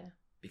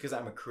 Because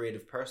I'm a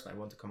creative person, I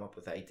want to come up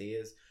with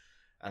ideas.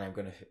 And I'm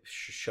going to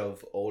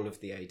shove all of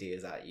the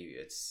ideas at you.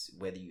 It's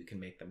whether you can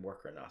make them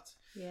work or not.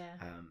 Yeah.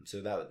 So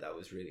that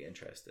was really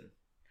interesting.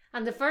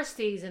 And the first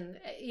season,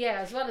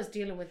 as well as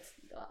dealing with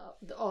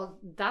all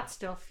that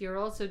stuff, you're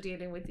also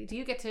dealing with. Do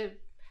you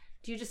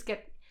just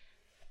get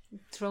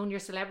thrown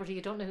your celebrity?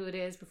 You don't know who it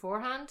is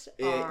beforehand.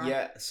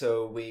 Yeah.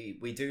 So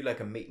we do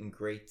like a meet and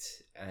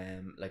greet.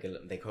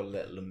 They call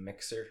it a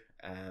mixer.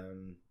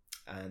 And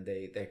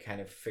they're kind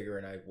of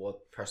figuring out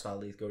what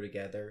personalities go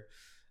together.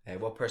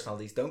 What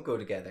personalities don't go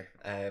together.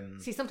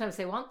 See, sometimes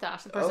they want that.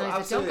 The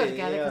personalities that don't go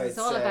together, because it's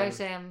all about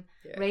ratings.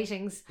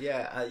 Ratings.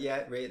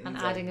 And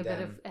adding a bit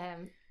of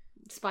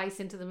spice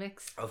into the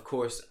mix. Of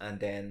course. And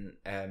then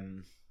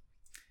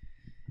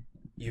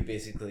you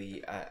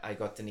basically... I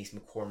got Denise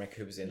McCormick,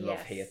 who was in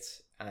Love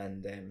Hate.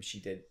 And she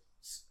did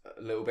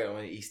a little bit on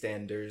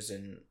EastEnders,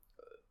 and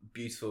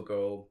beautiful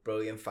girl,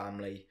 brilliant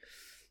family.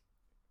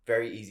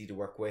 Very easy to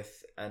work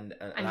with, and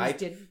I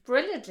did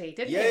brilliantly,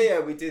 didn't you? Yeah,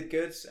 we did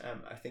good.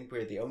 I think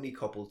we're the only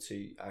couple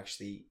to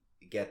actually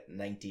get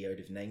 90 out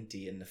of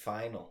 90 in the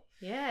final.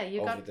 Yeah,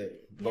 but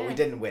we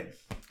didn't win.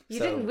 You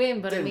didn't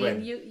win, but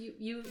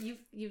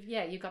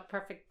you got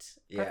perfect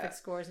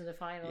scores in the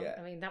final. Yeah.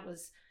 I mean, that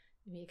was.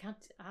 You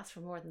can't ask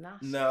for more than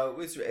that. No,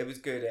 it was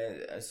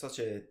good. Such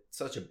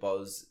a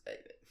buzz.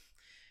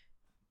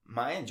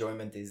 My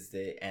enjoyment is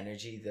the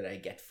energy that I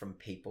get from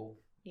people.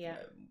 Yeah.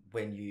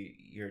 When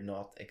you're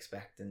not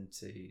expecting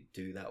to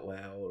do that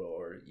well,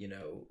 or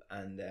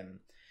and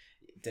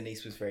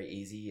Denise was very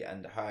easy,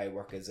 and how I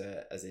work as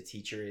a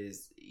teacher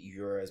is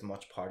you're as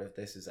much part of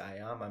this as I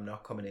am. I'm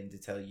not coming in to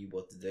tell you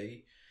what to do.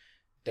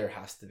 There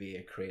has to be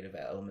a creative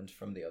element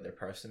from the other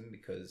person,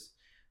 because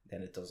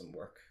then it doesn't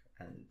work,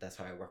 and that's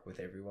how I work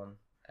with everyone.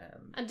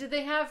 And do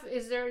they have?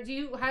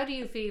 How do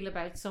you feel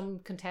about some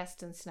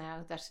contestants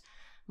now that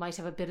might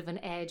have a bit of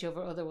an edge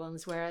over other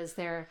ones, whereas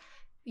they're,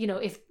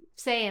 if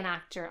say an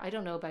actor, I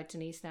don't know about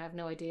Denise now, I have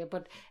no idea,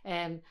 but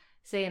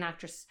say an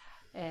actress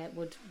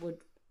would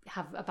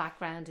have a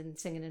background in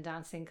singing and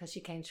dancing because she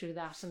came through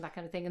that and that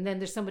kind of thing. And then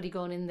there's somebody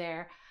going in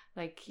there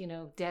like, you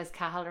know, Des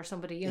Cahill or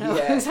somebody, you know,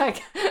 who's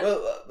like...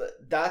 Well,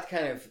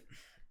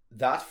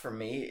 that for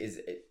me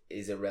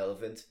is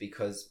irrelevant,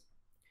 because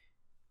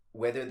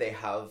whether they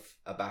have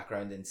a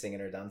background in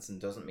singing or dancing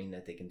doesn't mean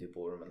that they can do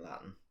ballroom and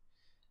Latin.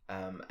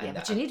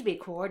 But you need to be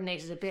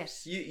coordinated a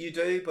bit. You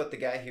do, but the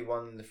guy who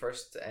won the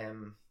first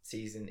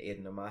season,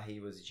 Aidan O'Mahony,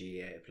 was a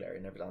GAA player.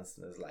 He never danced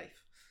in his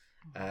life.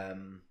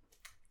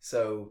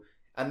 So,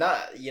 and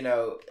that, you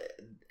know,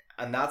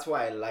 and that's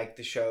why I like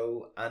the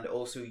show. And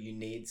also, you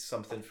need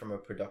something from a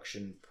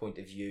production point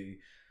of view.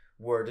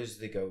 Where does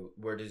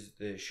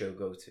the show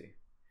go to?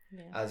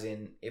 Yeah. As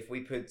in, if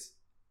we put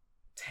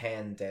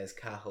 10 Des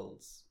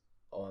Cahills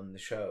on the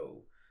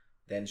show,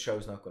 then the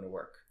show's not going to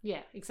work.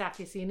 Yeah,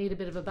 exactly. So you need a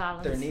bit of a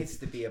balance. There needs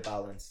to be a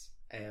balance,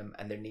 and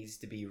there needs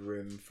to be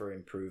room for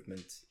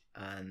improvement.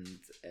 And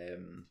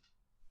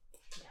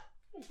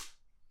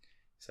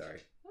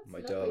sorry, That's my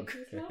lovely. dog.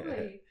 He's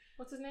lovely.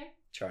 What's his name?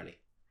 Charlie.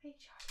 Hey,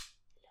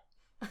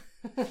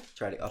 Charlie.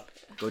 Charlie, up.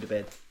 Go to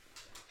bed.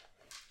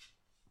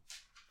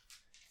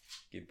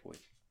 Good boy.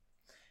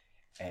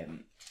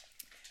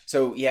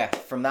 So yeah,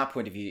 from that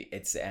point of view,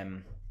 it's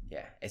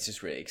it's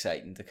just really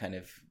exciting to kind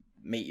of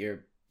meet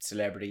your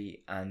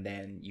celebrity, and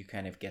then you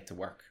kind of get to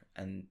work,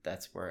 and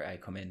that's where I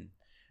come in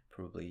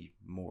probably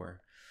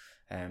more.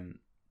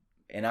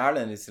 In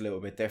Ireland, it's a little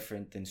bit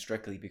different than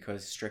Strictly,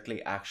 because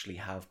Strictly actually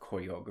have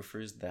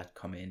choreographers that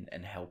come in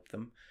and help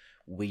them.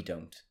 We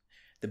don't.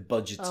 The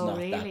budget's not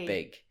really? that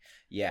big.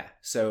 Yeah,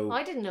 so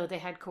I didn't know they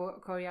had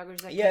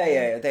choreographers. Like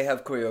yeah. They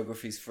have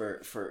choreographies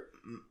for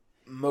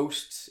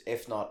most,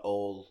 if not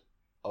all,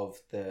 of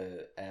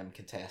the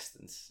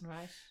contestants.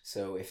 Right.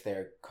 So if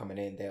they're coming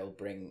in, they'll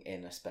bring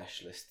in a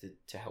specialist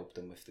to help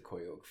them with the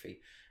choreography.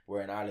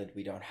 Where in Ireland,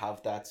 we don't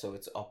have that, so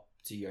it's up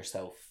to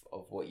yourself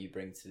of what you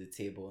bring to the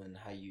table and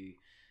how you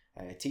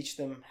teach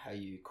them, how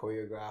you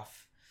choreograph.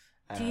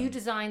 Do you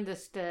design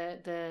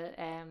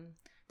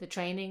the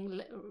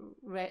training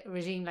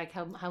regime, like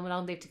how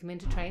long they have to come in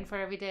to train for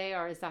every day,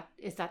 or is that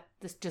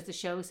does the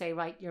show say,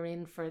 right, you're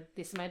in for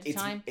this amount of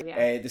time?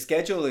 The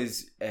schedule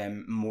is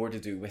more to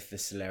do with the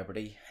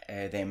celebrity.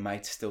 They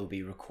might still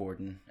be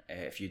recording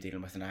if you're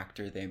dealing with an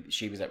actor.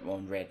 She was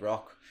on Red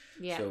Rock,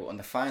 so on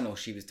the final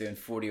she was doing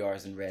 40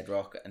 hours in Red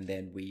Rock, and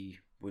then we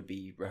would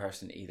be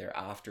rehearsing either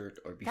after it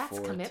or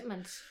before. That's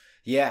commitment.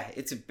 Yeah,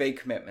 it's a big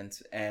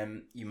commitment.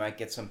 You might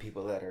get some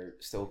people that are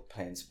still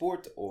playing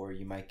sport, or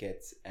you might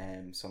get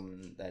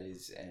someone that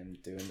is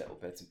doing little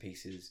bits and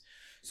pieces.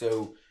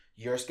 So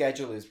your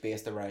schedule is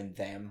based around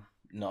them,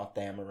 not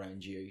them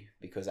around you,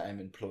 because I'm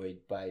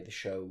employed by the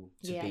show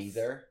to be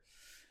there.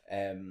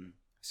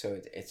 So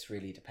it's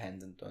really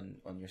dependent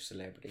on your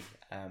celebrity.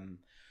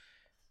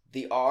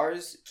 The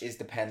hours is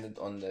dependent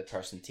on the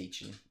person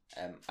teaching.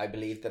 I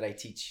believe that I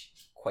teach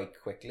quite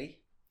quickly,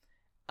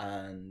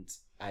 and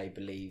I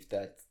believe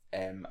that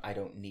I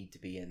don't need to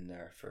be in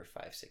there for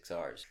 5-6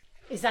 hours.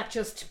 Is that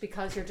just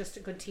because you're just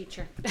a good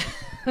teacher?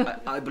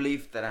 I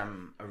believe that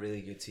I'm a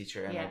really good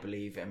teacher, and I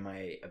believe in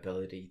my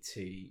ability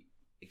to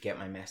get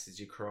my message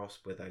across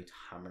without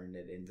hammering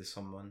it into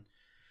someone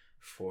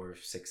for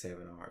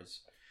 6-7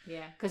 hours.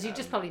 Yeah, because you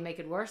just probably make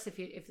it worse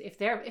if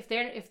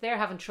they're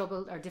having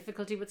trouble or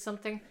difficulty with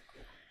something.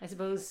 I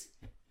suppose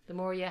the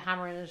more you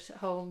hammer it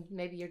home,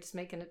 maybe you're just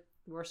making it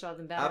worse rather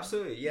than better.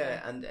 Absolutely,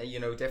 yeah. And you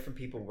know, different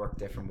people work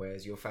different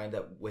ways. You'll find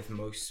that with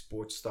most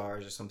sports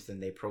stars or something,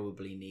 they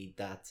probably need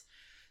that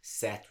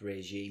set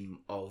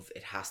regime of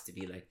it has to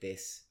be like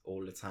this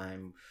all the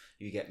time.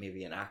 You get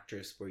maybe an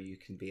actress where you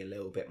can be a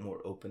little bit more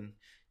open.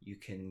 You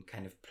can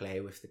kind of play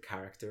with the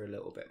character a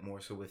little bit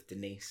more. So with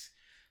Denise,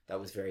 that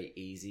was very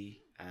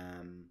easy.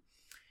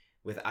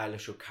 With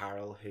Eilish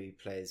O'Carroll, who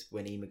plays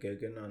Winnie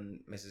McGugan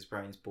on Mrs.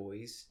 Brown's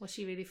Boys. Was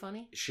she really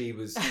funny? She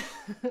was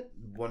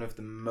one of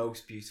the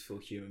most beautiful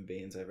human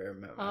beings I've ever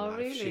met in my life.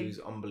 Really? She was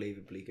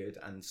unbelievably good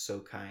and so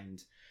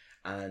kind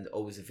and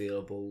always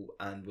available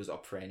and was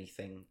up for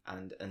anything.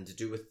 And to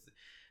do with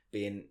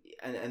being...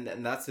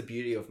 And that's the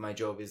beauty of my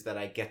job, is that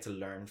I get to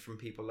learn from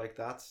people like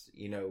that.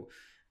 You know,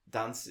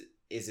 dance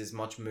is as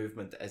much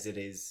movement as it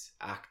is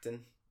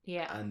acting.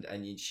 Yeah.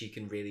 And she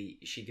could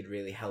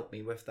really help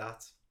me with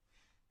that.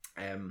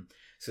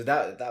 So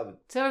that would...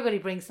 So everybody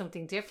brings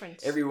something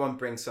different. Everyone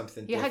brings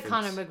something different. You had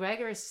Conor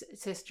McGregor's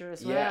sister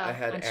as well. Yeah, I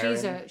had and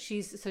Erin.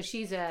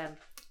 she's a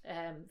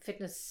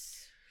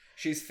fitness...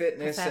 She's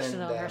fitness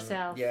professional and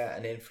herself. Yeah,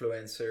 an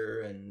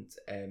influencer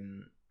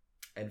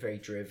and very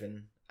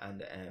driven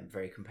and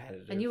very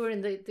competitive. And you were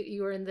in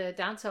the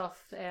dance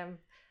off.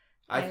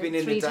 I've been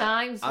in three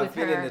times. I've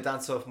been in the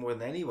dance off more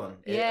than anyone.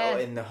 Yeah.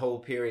 In the whole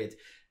period.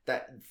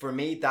 That for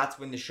me, that's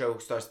when the show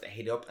starts to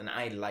heat up, and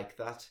I like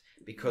that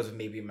because of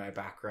maybe my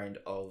background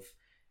of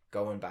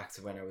going back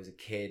to when I was a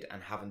kid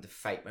and having to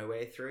fight my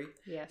way through.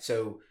 Yeah.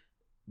 So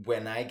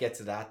when I get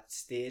to that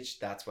stage,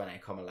 that's when I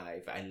come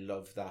alive. I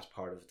love that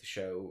part of the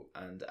show,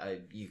 and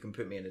you can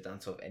put me in a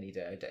dance off any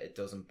day. It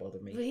doesn't bother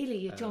me. Really,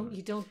 you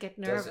don't get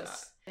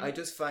nervous. I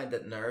just find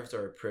that nerves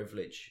are a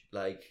privilege.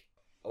 Like,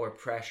 or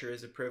pressure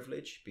is a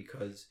privilege,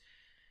 because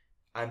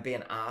I'm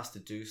being asked to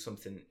do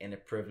something in a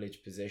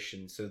privileged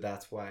position, so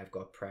that's why I've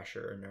got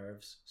pressure or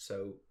nerves.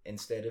 So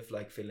instead of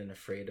like feeling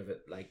afraid of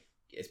it, like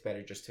it's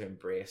better just to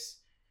embrace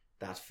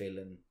that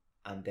feeling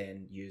and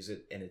then use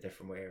it in a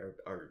different way,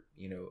 or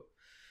you know,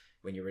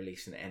 when you're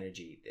releasing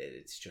energy,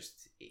 it's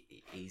just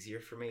easier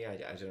for me. I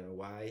don't know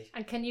why.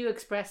 And can you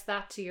express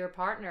that to your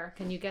partner?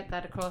 Can you get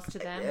that across to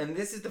them? And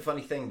this is the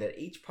funny thing, that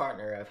each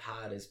partner I've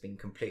had has been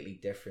completely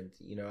different.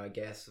 You know, I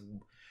guess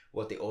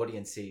what the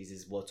audience sees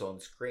is what's on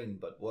screen,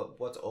 but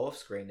what's off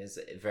screen is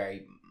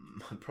very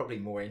probably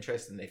more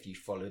interesting if you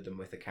followed them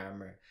with a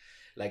camera.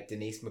 Like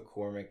Denise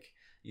McCormick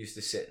used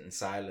to sit in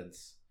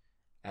silence,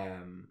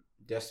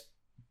 just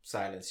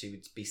silence. She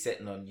would be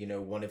sitting on, you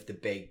know, one of the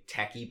big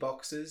techie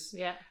boxes,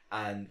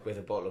 and with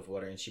a bottle of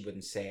water, and she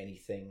wouldn't say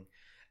anything.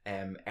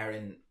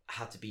 Erin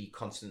had to be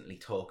constantly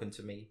talking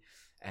to me.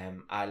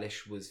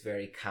 Eilish was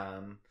very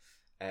calm.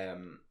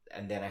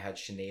 And then I had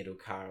Sinead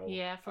O'Carroll.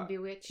 Yeah, from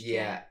Bewitched.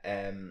 Yeah.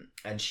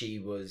 And she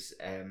was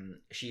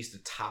she used to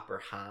tap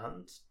her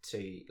hand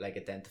to like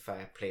identify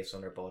a place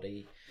on her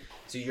body.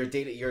 So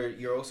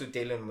you're also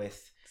dealing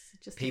with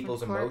Just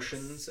people's different quirks.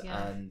 emotions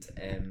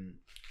and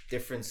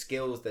different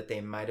skills that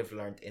they might have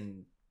learned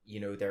in, you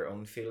know, their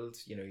own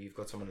fields. You know, you've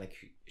got someone like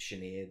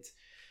Sinead,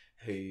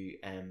 who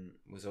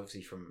was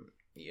obviously from,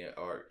 you know,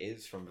 or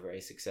is from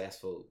very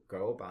successful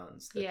girl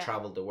bands that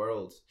traveled the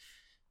world,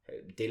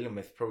 dealing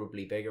with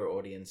probably bigger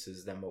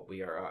audiences than what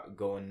we are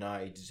going now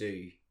to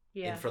do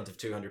in front of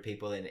 200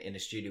 people in a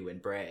studio in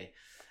Bray.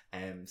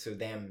 So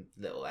them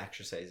little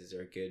exercises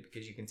are good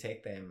because you can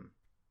take them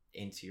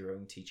into your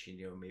own teaching.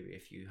 You know, maybe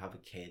if you have a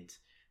kid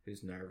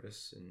who's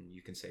nervous, and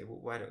you can say, well,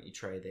 why don't you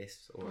try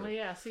this? Or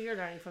so you're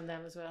learning from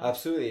them as well.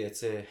 Absolutely.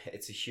 It's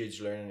a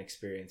huge learning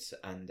experience,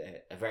 and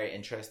a very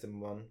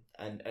interesting one,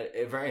 and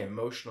a very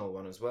emotional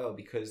one as well,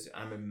 because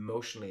I'm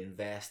emotionally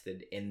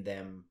invested in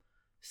them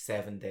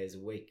 7 days a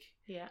week.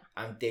 Yeah.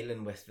 I'm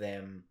dealing with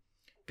them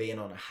being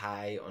on a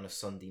high on a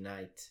Sunday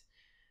night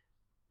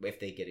if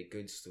they get a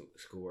good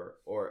score,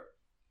 or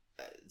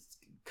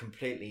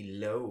completely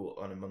low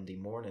on a Monday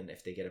morning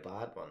if they get a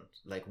bad one.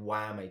 Like,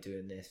 why am I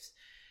doing this?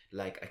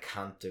 Like, I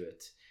can't do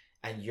it.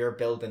 And you're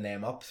building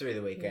them up through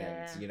the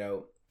weekend, you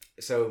know.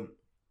 So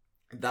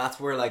that's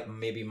where like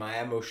maybe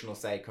my emotional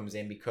side comes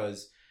in,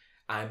 because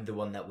I'm the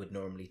one that would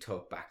normally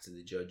talk back to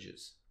the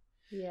judges.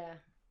 Yeah.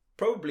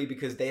 Probably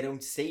because they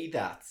don't see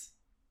that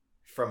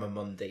from a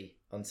Monday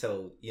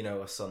until, you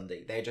know, a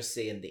Sunday. They're just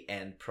seeing the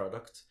end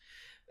product.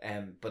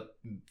 But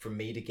for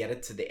me to get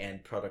it to the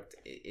end product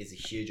is a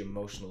huge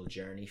emotional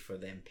journey for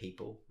them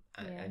people.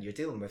 And you're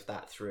dealing with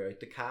that throughout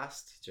the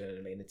cast. Do you know what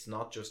I mean? It's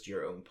not just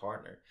your own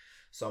partner.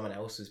 Someone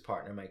else's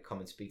partner might come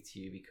and speak to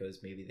you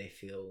because maybe they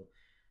feel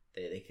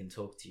that they can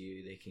talk to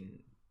you, they can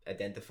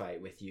identify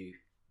with you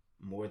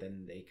more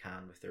than they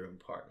can with their own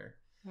partner.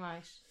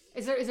 Right.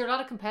 Is there a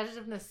lot of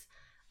competitiveness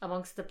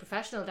amongst the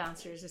professional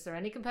dancers? Is there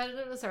any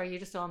competitiveness, or are you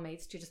just all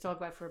mates? Do you just all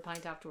go out for a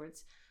pint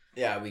afterwards?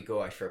 Yeah, we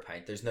go out for a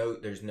pint. There's no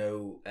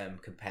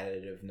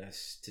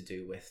competitiveness to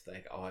do with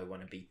like, oh, I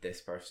want to beat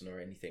this person or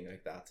anything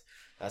like that.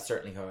 That's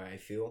certainly how I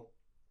feel.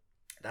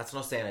 That's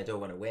not saying I don't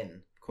want to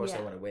win. Of course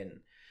I want to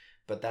win.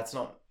 But that's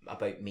not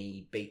about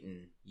me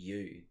beating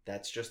you.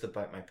 That's just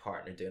about my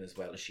partner doing as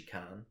well as she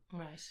can.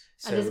 Right.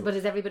 So, and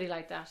is everybody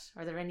like that?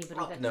 Are there anybody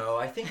that... No,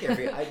 I think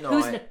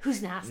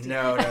who's nasty?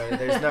 No,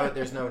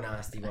 there's no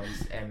nasty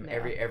ones.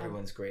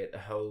 Everyone's great. The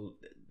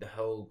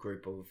whole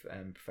group of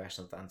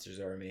professional dancers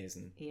are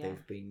amazing. Yeah.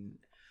 They've been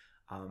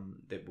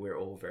that we're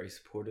all very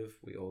supportive.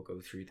 We all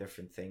go through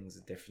different things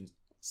at different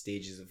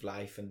stages of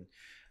life, and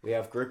we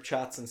have group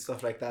chats and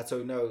stuff like that.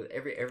 So no,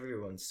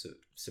 everyone's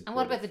supportive. And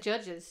what about the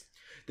judges?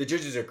 The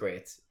judges are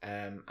great.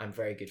 I'm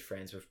very good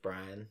friends with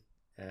Brian,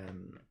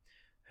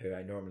 who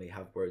I normally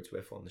have words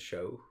with on the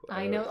show.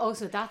 I know. Oh,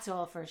 so that's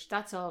all for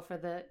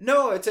the.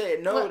 No,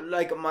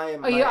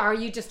 Are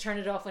you just turn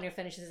it off when you're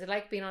finished? Is it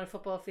like being on a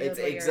football field? It's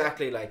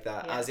exactly like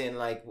that. Yeah. As in,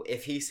 like,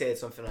 if he said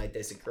something I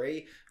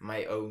disagree,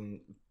 my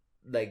own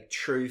like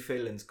true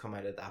feelings come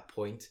out at that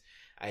point.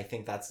 I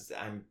think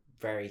I'm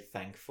very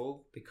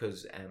thankful,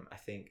 because I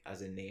think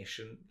as a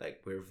nation,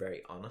 like, we're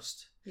very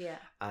honest. Yeah.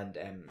 And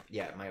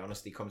my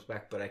honesty comes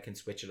back, but I can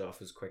switch it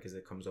off as quick as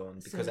it comes on,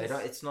 because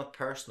it's not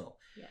personal.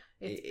 Yeah.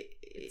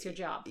 It's your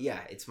job. Yeah,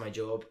 it's my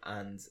job,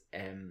 and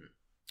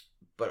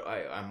but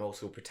I'm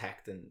also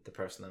protecting the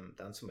person I'm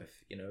dancing with,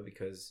 you know,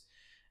 because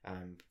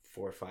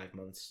 4 or 5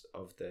 months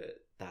of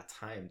that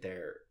time,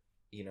 they're,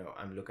 you know,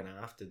 I'm looking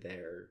after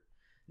their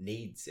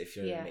needs, if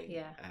you know what I mean.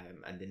 Yeah.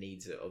 And the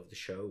needs of the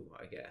show,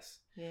 I guess.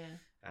 Yeah.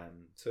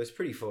 So it's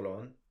pretty full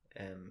on.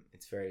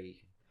 It's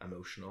very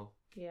emotional.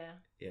 Yeah.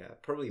 Yeah,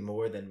 probably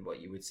more than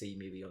what you would see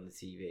maybe on the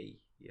TV,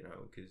 you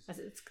know,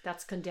 because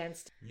that's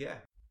condensed. Yeah.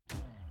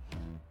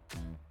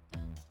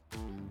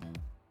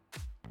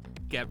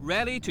 Get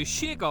ready to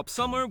shake up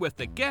summer with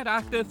the Get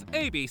Active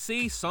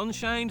ABC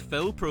Sunshine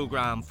Fill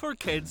programme for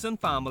kids and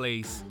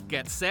families.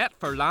 Get set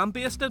for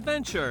land-based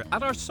adventure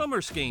at our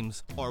summer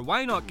schemes, or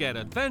why not get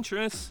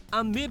adventurous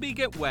and maybe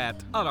get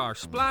wet at our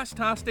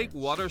Splashtastic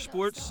Water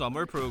Sports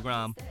summer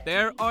programme.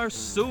 There are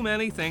so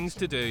many things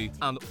to do,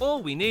 and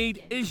all we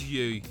need is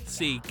you.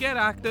 See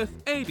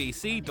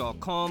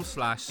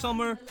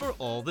getactiveabc.com/summer for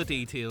all the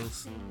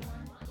details.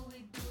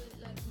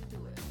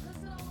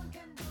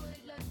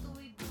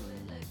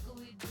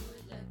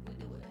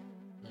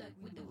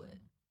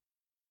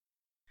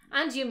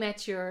 And you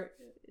met your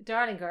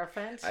darling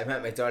girlfriend. I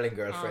met my darling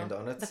girlfriend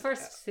on it. The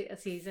first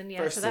season, yeah.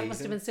 First so that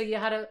must have season. been,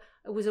 so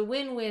it was a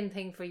win-win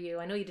thing for you.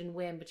 I know you didn't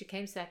win, but you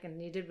came second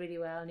and you did really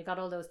well and you got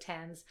all those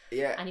 10s.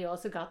 Yeah. And you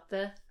also got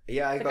the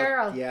girl.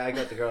 girl. Yeah, I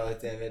got the girl at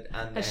the end of it.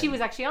 And she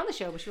was actually on the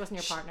show, but she wasn't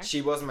your partner.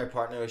 She wasn't my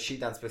partner. She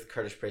danced with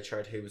Curtis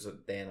Pritchard, who was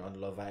then on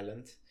Love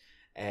Island.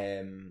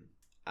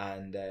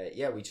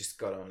 We just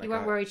got on. You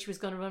weren't worried she was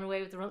going to run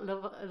away with the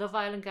Love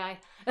Island guy?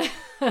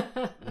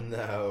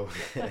 No.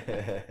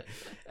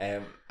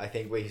 I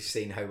think we've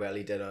seen how well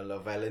he did on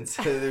Love Island.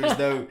 So there was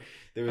no.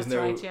 That's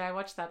right. Yeah, I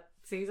watched that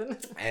season.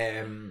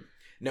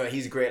 No,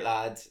 he's a great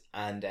lad,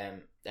 and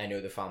I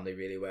know the family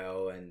really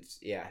well, and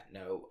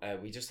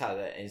we just had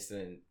an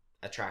instant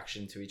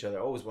attraction to each other.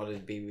 Always wanted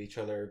to be with each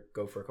other,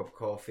 go for a cup of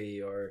coffee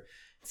or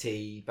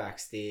tea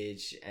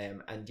backstage,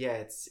 and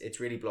it's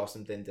really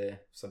blossomed into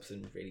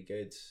something really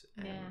good.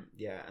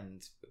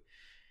 And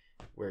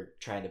we're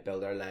trying to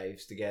build our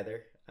lives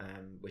together,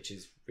 which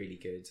is really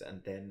good.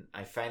 And then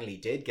I finally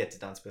did get to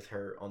dance with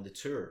her on the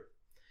tour.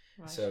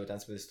 Right. So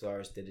Dance with the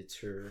Stars did a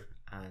tour,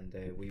 and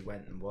we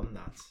went and won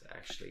that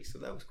actually. So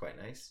that was quite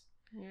nice.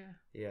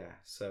 Yeah.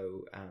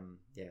 So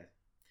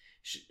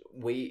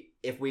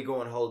if we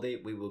go on holiday,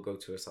 we will go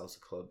to a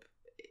salsa club.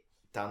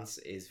 Dance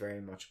is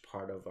very much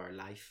part of our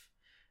life.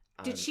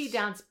 Did she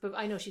dance?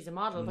 I know she's a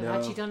model, but No.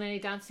 had she done any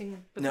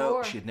dancing before?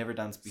 No, she had never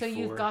danced before. So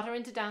you've got her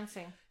into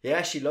dancing.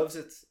 Yeah, she loves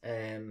it.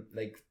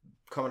 Like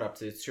coming up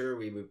to the tour,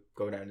 we would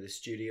go down to the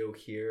studio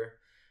here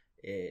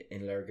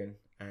in Lurgan,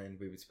 and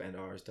we would spend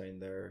hours down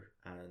there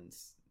and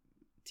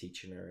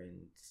teaching her.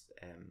 And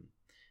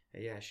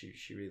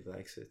she really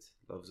likes it,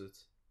 loves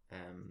it.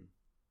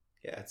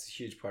 It's a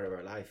huge part of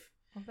our life.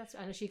 Oh,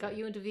 and she got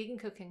you into vegan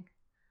cooking.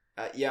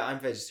 I'm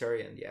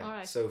vegetarian. Yeah. All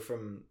right. So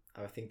from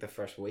I think the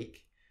first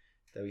week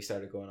that we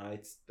started going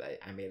out,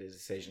 I made a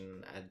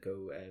decision I'd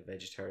go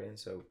vegetarian.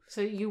 So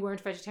you weren't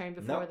vegetarian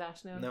before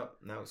that, no?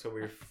 No. So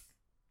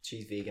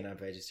she's vegan, I'm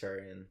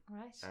vegetarian.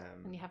 Right.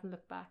 And you haven't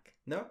looked back.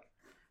 No,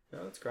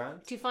 it's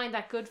grand. Do you find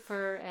that good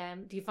for?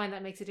 Do you find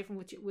that makes a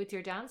difference with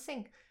your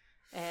dancing?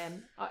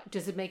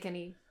 Does it make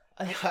any?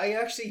 I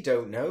actually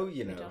don't know.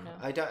 You don't know.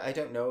 I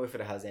don't know if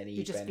it has any.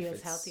 You just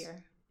benefits. feels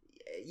healthier.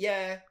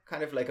 Yeah,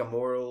 kind of like a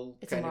moral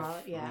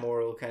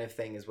moral kind of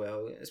thing as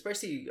well.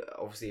 Especially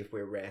obviously if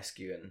we're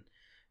rescuing,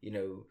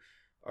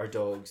 our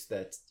dogs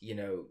that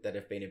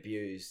have been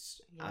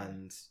abused,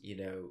 and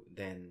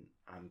then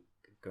I'm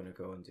gonna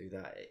go and do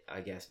that.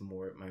 I guess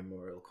my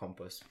moral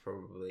compass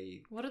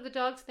probably. What are the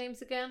dogs'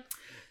 names again?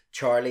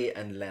 Charlie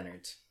and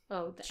Leonard.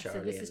 Oh, so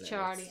this is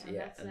Charlie, and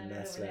that's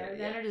Leonard over there.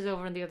 Yeah. Leonard is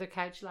over on the other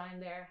couch lying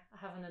there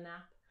having a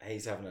nap.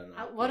 He's having a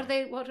nap. What are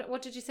they?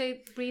 What did you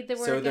say breed they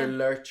were? So again? they're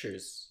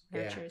lurchers.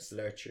 Lurchers.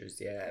 Yeah, lurchers.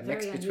 Yeah, a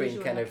Very mix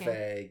between kind unusual of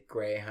a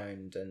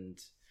greyhound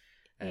and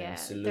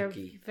Saluki. They're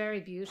very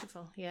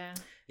beautiful. Yeah.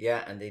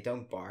 Yeah, and they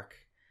don't bark,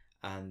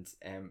 and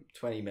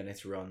 20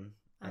 minutes run,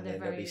 and then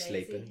they'll be lazy.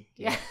 sleeping.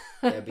 Yeah.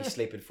 They'll be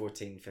sleeping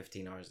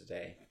 14-15 hours a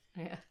day.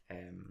 Yeah.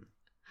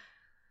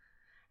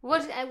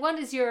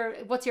 What's your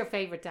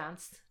favorite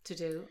dance to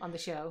do on the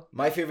show?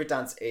 My favorite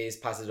dance is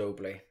Paso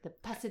Doble. The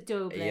Paso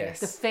Doble.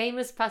 Yes. The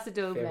famous Paso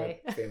Doble.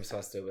 Famous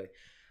Paso Doble.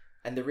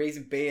 And the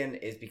reason being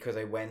is because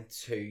I went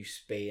to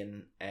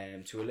Spain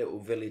to a little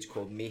village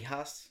called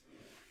Mijas,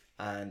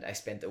 and I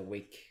spent a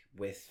week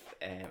with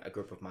a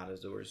group of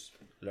matadors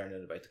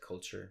learning about the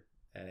culture,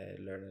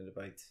 learning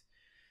about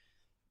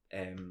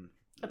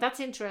That's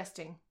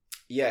interesting.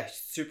 Yeah,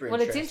 super well, interesting.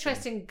 Well, it's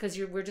interesting because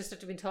we're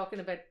just been talking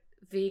about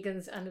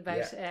vegans and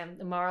about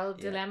the moral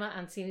dilemma,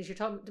 and seeing as you're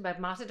talking about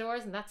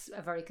matadors, and that's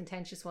a very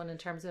contentious one in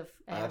terms of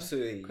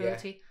absolutely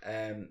cruelty.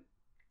 And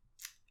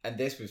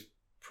this was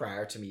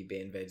prior to me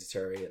being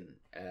vegetarian.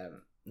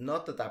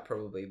 Not that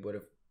probably would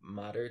have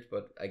mattered,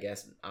 but I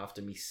guess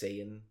after me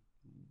seeing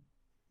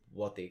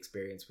what the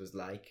experience was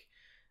like,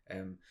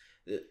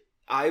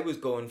 I was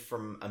going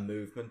from a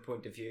movement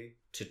point of view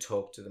to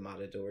talk to the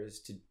matadors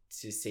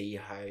to see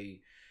how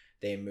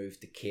they move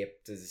the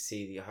cape, to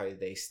see how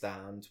they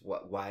stand,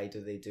 why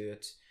do they do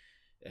it.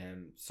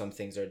 Some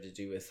things are to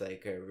do with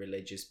like a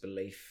religious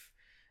belief.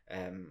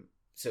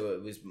 So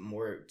it was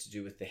more to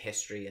do with the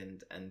history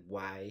and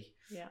why.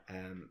 Yeah.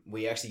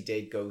 We actually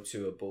did go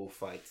to a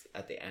bullfight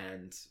at the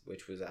end,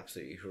 which was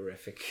absolutely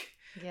horrific.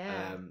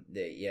 Yeah.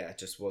 It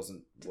just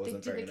wasn't very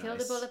nice. Did they kill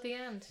the bull at the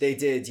end? They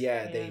did.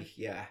 Yeah.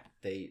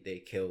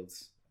 They killed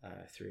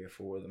 3 or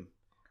 4 of them.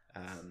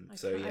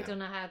 I don't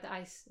know how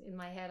in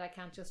my head I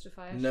can't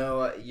justify it.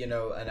 No,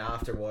 and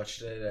after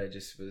watching it, I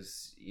just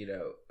was,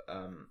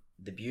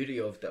 the beauty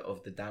of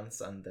the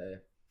dance and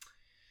the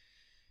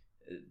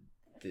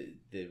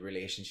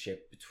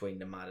relationship between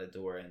the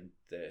matador and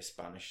the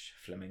Spanish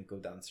flamenco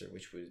dancer,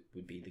 which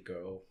would be the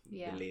girl,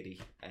 the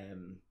lady.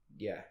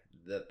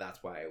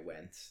 That's why I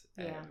went.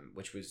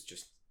 Which was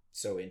just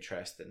so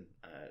interesting,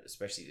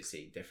 especially to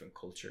see different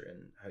culture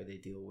and how they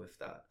deal with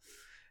that.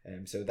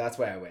 So that's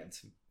why I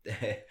went.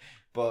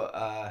 But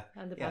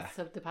and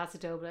the Paso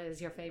Doble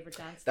is your favorite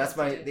dance. That's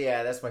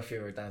my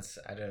favorite dance.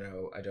 I don't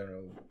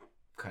know.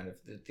 Kind of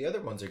the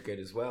other ones are good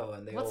as well.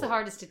 And what's the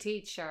hardest to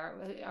teach,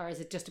 or is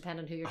it just depend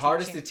on who you're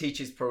hardest teaching? to teach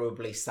is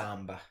probably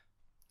samba,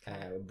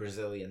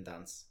 Brazilian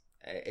dance.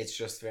 It's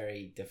just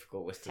very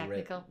difficult with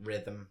the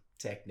rhythm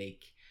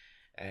technique.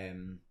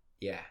 And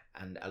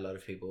a lot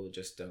of people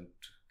just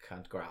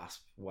can't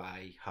grasp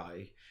how.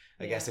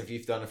 I guess if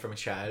you've done it from a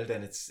child,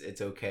 then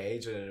it's okay.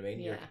 Do you know what I mean?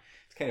 Yeah.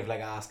 It's kind of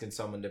like asking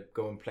someone to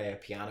go and play a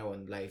piano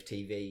on live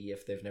TV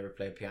if they've never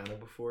played piano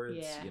before.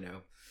 It's,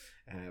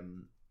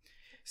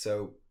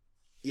 so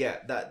yeah,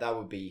 that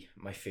would be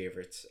my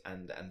favorite,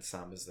 and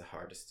samba's the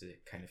hardest to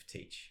kind of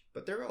teach,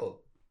 but they're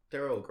all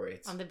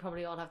great, and they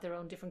probably all have their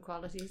own different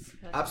qualities.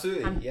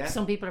 Absolutely, and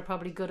some people are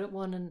probably good at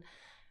one and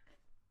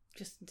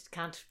just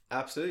can't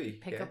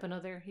pick up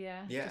another.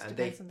 And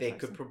they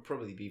could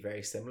probably be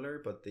very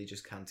similar, but they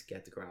just can't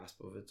get the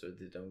grasp of it, or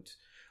they don't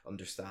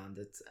understand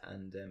it.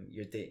 And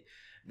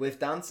with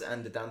dance,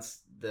 and the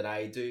dance that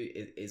I do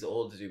is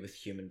all to do with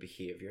human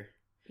behavior.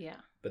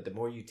 But the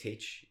more you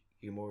teach,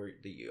 the more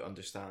that you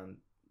understand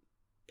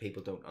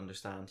people don't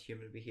understand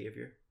human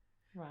behavior.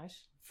 Right.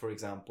 For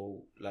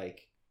example,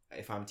 like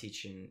if I'm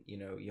teaching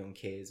young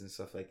kids and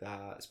stuff like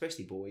that,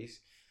 especially boys,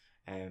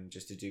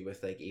 just to do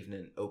with like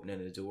even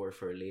opening a door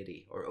for a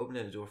lady or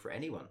opening a door for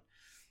anyone.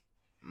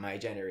 My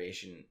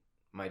generation,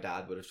 my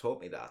dad would have taught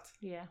me that.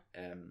 Yeah.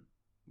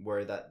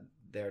 Where that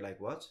they're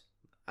like, what?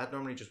 I'd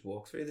normally just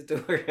walk through the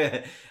door,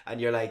 and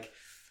you're like,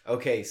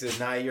 okay, so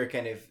now you're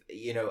kind of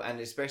and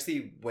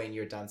especially when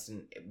you're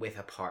dancing with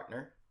a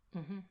partner,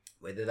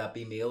 whether that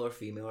be male or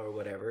female or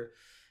whatever,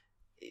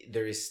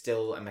 there is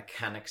still a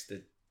mechanics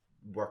that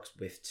works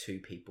with two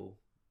people.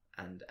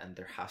 And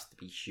there has to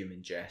be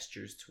human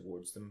gestures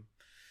towards them,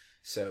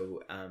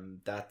 so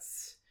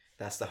that's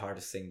the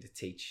hardest thing to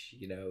teach.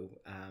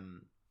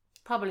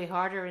 Probably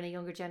harder in a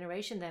younger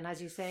generation, then,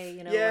 as you say.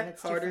 When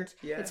it's harder. Different.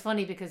 Yeah, it's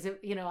funny because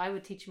I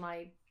would teach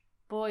my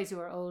boys who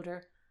are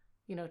older,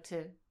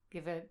 to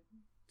give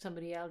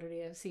somebody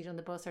elderly a seat on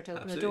the bus or to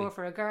open a door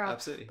for a girl.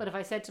 Absolutely. But if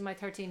I said to my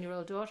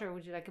 13-year-old daughter,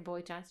 "Would you like a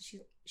boy dance?"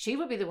 She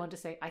would be the one to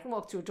say, "I can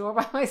walk through a door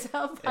by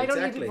myself. I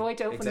don't need a boy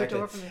to open the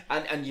door for me."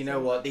 And you know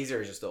what? These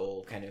are just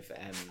all kind of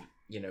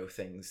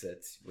things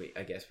that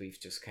we've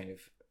just kind of.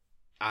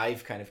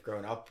 I've kind of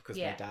grown up because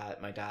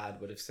my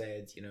dad would have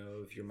said,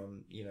 if your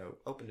mum,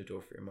 open the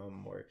door for your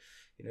mum, or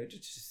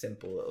just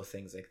simple little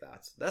things like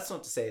that. That's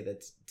not to say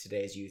that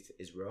today's youth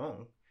is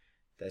wrong.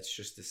 That's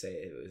just to say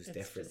it was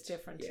different. It's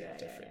different. Yeah.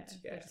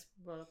 They're just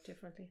brought up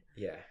differently.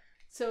 Yeah.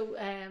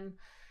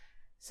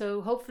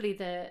 So hopefully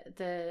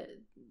the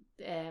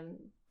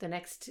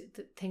next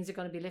things are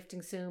going to be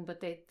lifting soon, but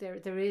they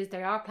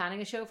are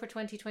planning a show for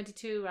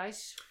 2022,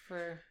 right?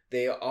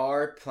 They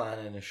are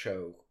planning a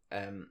show.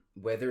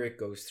 Whether it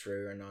goes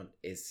through or not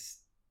is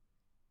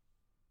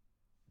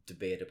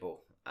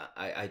debatable.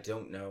 I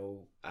don't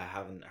know. I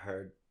haven't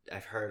heard.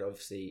 I've heard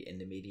obviously in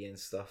the media and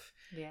stuff.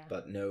 Yeah.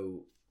 But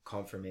no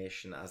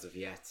confirmation as of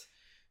yet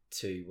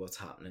to what's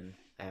happening.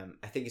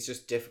 I think it's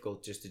just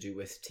difficult just to do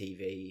with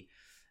TV,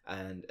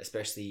 and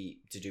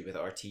especially to do with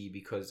RT,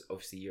 because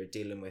obviously you're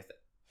dealing with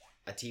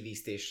a TV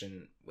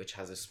station which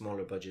has a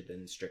smaller budget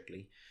than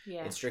Strictly.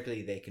 Yeah. In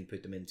Strictly they can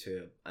put them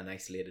into an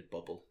isolated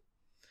bubble.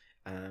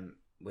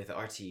 With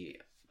RT,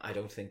 I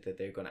don't think that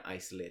they're going to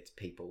isolate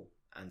people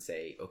and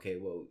say, okay,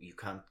 well, you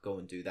can't go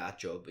and do that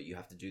job, but you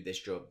have to do this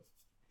job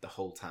the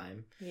whole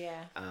time.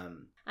 Yeah.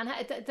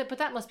 But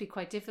that must be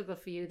quite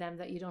difficult for you then,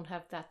 that you don't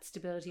have that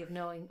stability of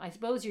knowing. I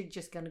suppose you're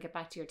just going to get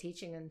back to your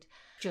teaching and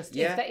just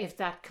if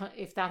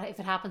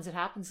it happens, it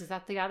happens. Is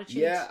that the attitude?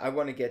 Yeah, I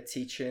want to get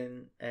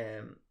teaching.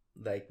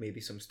 Like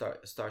maybe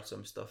start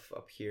some stuff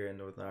up here in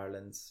Northern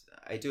Ireland.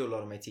 I do a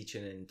lot of my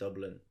teaching in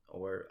Dublin,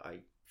 or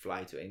I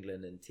fly to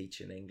England and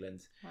teach in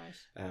England.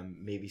 Right.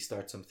 Maybe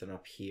start something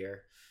up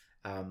here.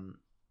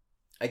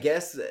 I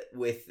guess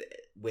with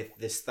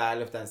the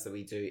style of dance that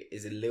we do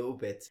is a little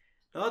bit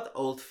not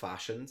old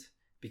fashioned,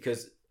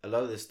 because a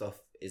lot of this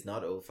stuff is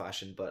not old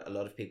fashioned, but a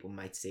lot of people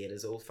might say it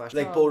as old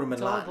fashioned, like ballroom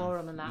and Latin.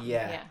 Ballroom and Latin.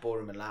 Yeah,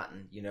 ballroom and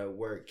Latin.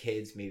 Where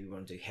kids maybe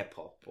want to do hip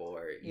hop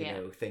or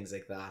things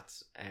like that.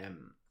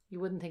 You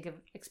wouldn't think of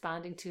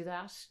expanding to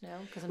that, no?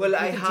 Well,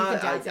 I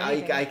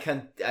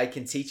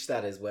can teach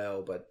that as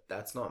well, but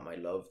that's not my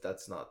love.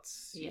 That's not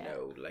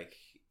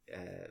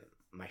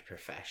my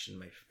profession.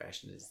 My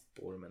profession is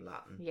ballroom and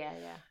Latin. Yeah.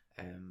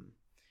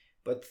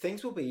 But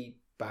things will be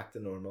back to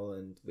normal,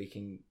 and we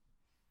can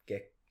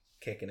get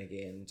kicking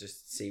again,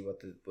 just to see what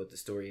the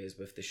story is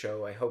with the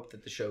show. I hope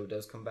that the show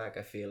does come back.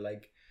 I feel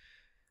like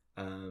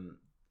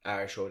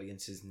Irish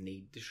audiences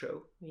need the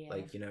show. Yeah.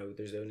 Like, you know,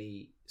 there's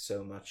only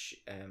so much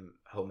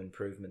Home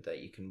Improvement that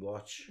you can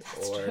watch,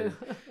 That's or true.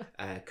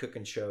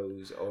 cooking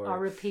shows, or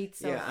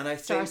repeats of and I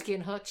think, Starsky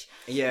and Hutch.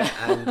 yeah,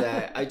 and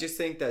I just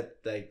think that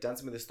like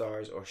Dancing with the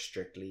Stars or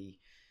Strictly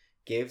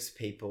gives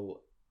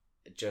people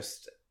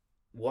just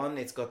one.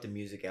 It's got the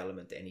music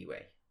element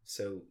anyway,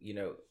 so you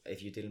know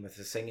if you're dealing with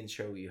a singing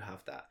show, you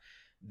have that.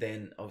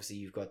 Then obviously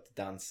you've got the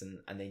dancing,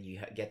 and then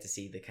you get to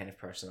see the kind of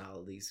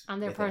personalities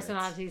And their within it.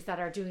 personalities that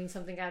are doing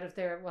something out of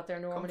what they're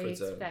normally Comfort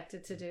zone.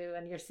 expected to do,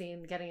 and you're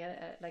getting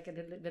a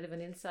little bit of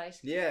an insight.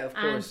 Yeah, of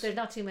And course. there's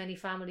not too many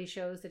family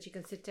shows that you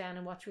can sit down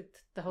and watch with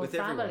the whole With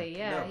family.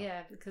 everyone. No.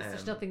 Yeah, because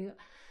there's Um, nothing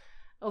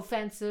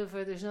offensive,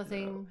 or there's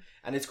nothing.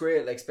 And it's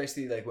great, like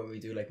especially like when we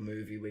do like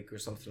movie week or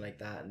something like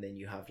that, and then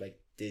you have like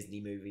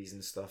Disney movies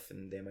and stuff,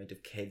 and the amount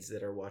of kids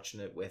that are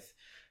watching it with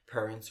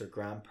parents or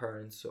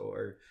grandparents,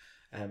 or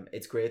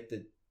it's great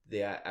that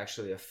the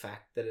actually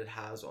effect that it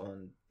has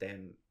on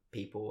them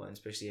people, and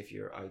especially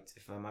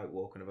if I'm out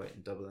walking about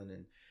in Dublin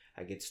and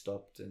I get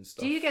stopped and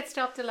stuff. Do you get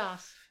stopped a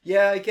lot?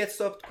 Yeah, I get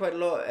stopped quite a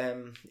lot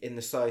in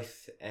the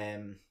south,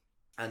 and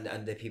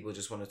the people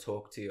just want to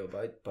talk to you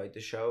about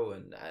the show,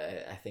 and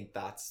I think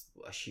that's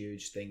a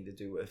huge thing to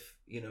do with,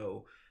 you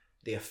know,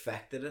 the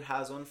effect that it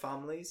has on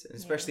families, and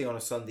especially on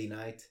a Sunday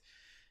night.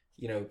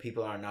 You know,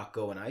 people are not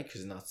going out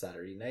because it's not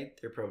Saturday night.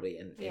 They're probably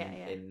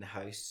in the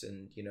house,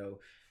 and you know,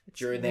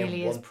 during them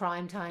really is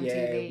prime time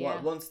TV.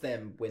 Yeah. Once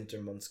them winter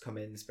months come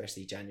in,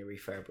 especially January,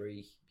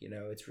 February, you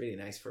know, it's really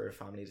nice for a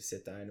family to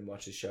sit down and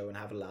watch the show and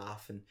have a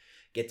laugh and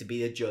get to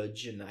be a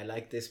judge, and I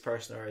like this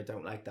person or I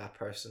don't like that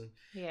person.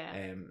 Yeah.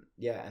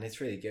 Yeah, and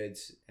it's really good.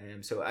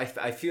 So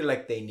I feel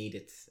like they need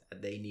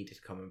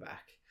it coming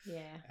back.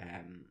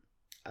 Yeah.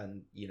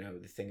 And you know,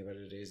 the thing about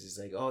it is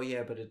like, oh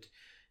yeah, but it,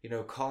 you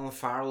know, Colin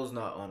Farrell's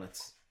not on it.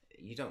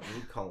 You don't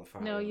need Colin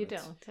Farrell. No, you on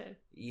it. don't.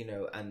 You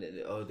know, and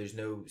there's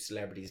no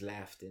celebrities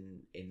left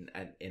in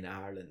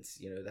Ireland.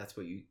 You know, that's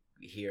what you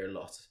hear a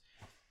lot.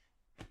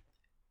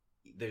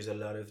 There's a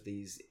lot of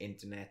these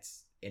internet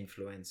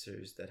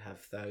influencers that have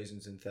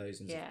thousands and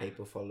thousands of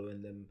people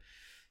following them.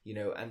 You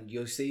know, and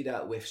you'll see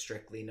that with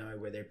Strictly now,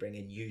 where they're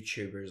bringing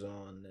YouTubers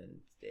on,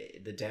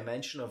 and the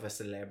dimension of a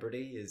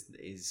celebrity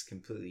is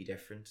completely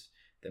different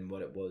than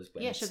what it was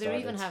when. Yeah, it so started.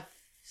 they even have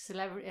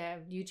celebrity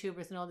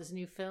YouTubers and all this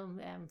new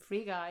film,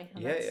 Free Guy.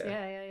 And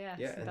Yeah.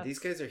 So And these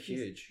guys are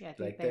huge. Yeah,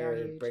 like they are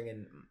they're huge.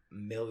 bringing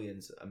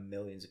millions and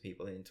millions of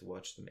people in to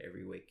watch them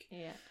every week.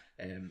 Yeah.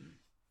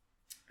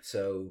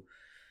 So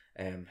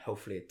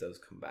hopefully it does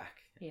come back.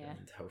 Yeah.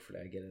 And hopefully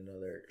I get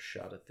another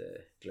shot at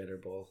the glitter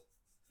ball.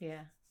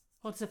 Yeah.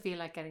 What's it feel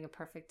like getting a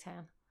perfect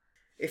 10?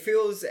 It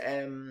feels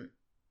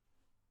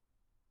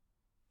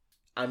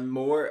I'm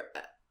more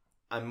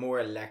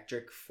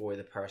electric for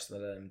the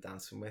person that I'm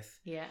dancing with.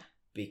 Yeah.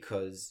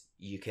 Because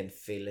you can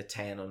feel a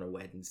 10 on a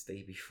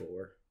Wednesday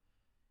before.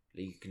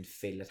 You can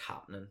feel it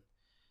happening.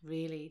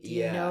 Really? Do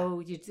you know?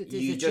 Is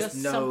it just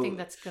know, something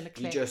that's going to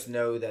click? You just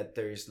know that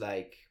there's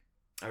like,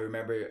 I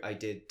remember I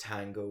did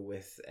tango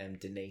with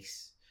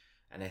Denise,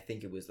 and I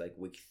think it was like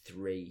week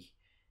 3,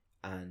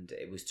 and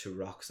it was to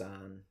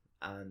Roxanne,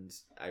 and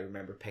I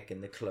remember picking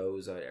the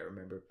clothes out, I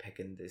remember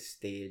picking the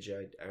stage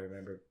out, I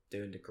remember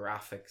doing the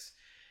graphics,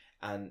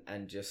 and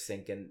just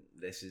thinking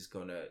this is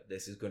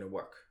gonna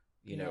work.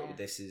 You know,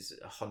 this is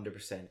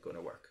 100%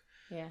 gonna work.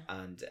 Yeah.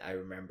 And I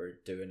remember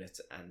doing it,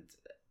 and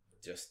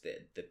just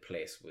the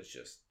place was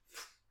just,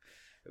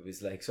 it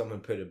was like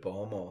someone put a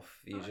bomb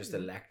off. You're just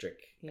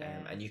electric.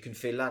 Yeah. And you can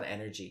feel that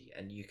energy,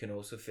 and you can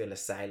also feel a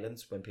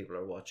silence when people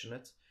are watching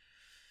it.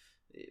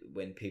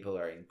 When people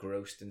are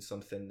engrossed in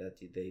something that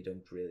they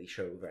don't really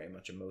show very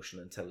much emotion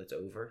until it's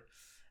over,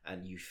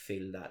 and you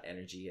feel that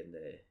energy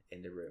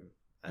in the room.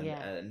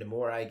 And the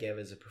more I give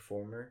as a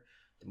performer,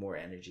 the more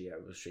energy I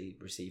will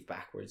receive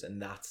backwards,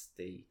 and that's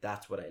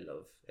what I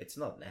love. It's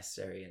not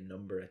necessarily a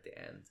number at the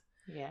end.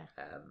 Yeah.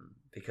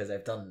 Because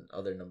I've done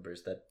other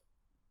numbers that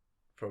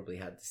probably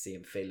had the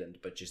same feeling,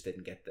 but just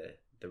didn't get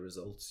the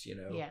results. You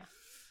know. Yeah.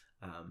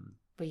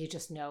 But you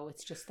just know,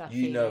 it's just that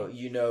you feeling.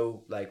 you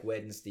know, like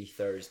Wednesday,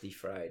 Thursday,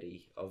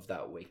 Friday of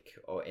that week,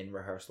 or in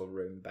rehearsal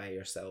room by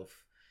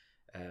yourself,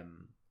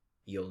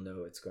 you'll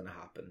know it's going to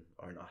happen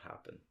or not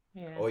happen.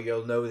 Yeah. Or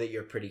you'll know that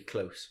you're pretty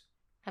close.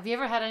 Have you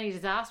ever had any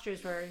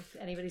disasters where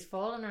anybody's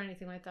fallen or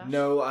anything like that?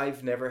 No,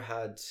 I've never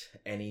had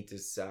any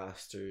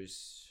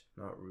disasters.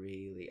 Not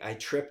really. I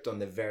tripped on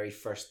the very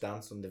first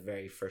dance on the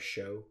very first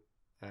show,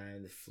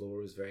 and the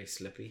floor was very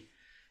slippy,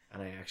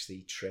 and I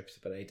actually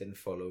tripped, but I didn't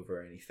fall over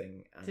or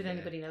anything. And, Did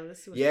anybody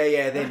notice?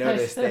 Yeah, they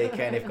noticed. They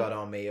kind of got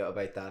on me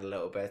about that a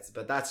little bit,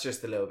 but that's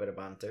just a little bit of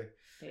banter.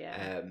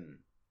 Yeah.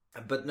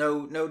 But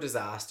no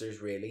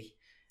disasters really.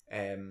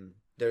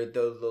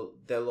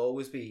 There'll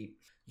always be.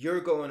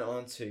 You're going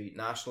on to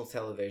national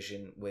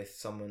television with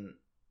someone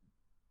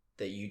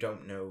that you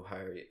don't know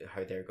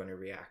how they're going to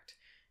react.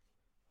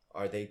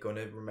 Are they going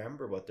to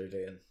remember what they're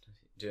doing?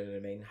 Do you know what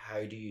I mean?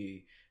 How do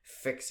you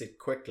fix it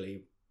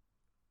quickly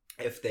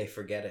if they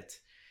forget it.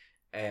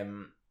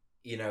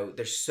 You know,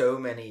 there's so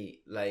many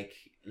like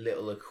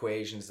little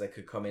equations that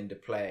could come into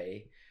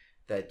play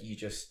that you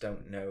just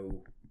don't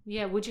know.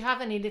 Yeah, would you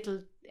have any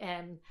little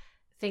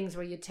things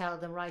where you tell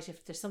them, right,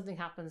 if there's something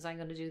happens, I'm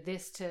going to do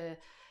this to...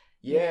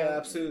 Yeah, know,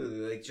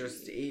 absolutely. Like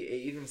just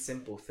even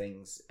simple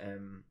things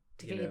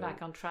to get you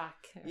back on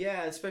track.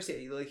 Yeah,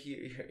 especially like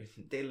you're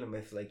dealing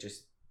with like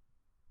just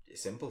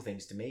simple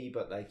things to me,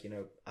 but like, you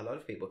know, a lot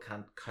of people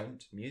can't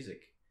count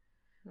music.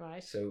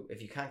 Right. So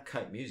if you can't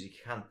count music,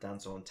 you can't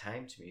dance on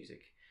time to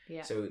music.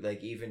 Yeah. So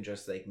like even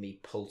just like me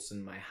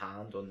pulsing my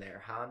hand on their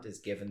hand is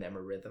giving them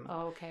a rhythm.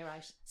 Oh, okay,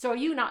 right. So are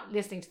you not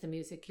listening to the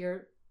music?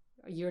 You're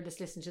just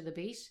listening to the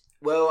beat?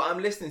 Well,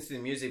 I'm listening to the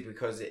music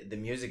because the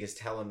music is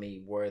telling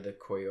me where the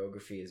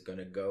choreography is going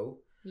to go.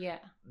 Yeah.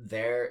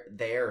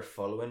 They're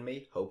following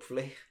me,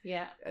 hopefully.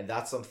 Yeah. And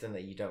that's something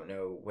that you don't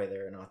know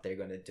whether or not they're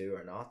going to do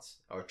or not,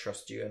 or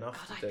trust you enough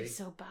God, to I'd do. be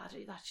so bad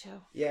at that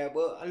show. Yeah,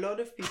 well, a lot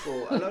of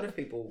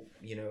people,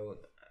 you know,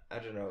 I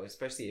don't know,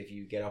 especially if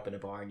you get up in a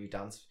bar and you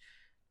dance,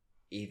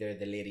 either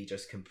the lady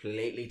just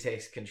completely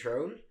takes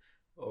control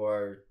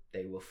or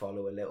they will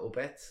follow a little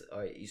bit.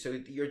 So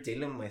you're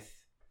dealing with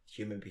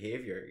human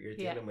behavior. You're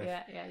dealing with...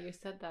 Yeah, you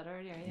said that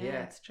earlier.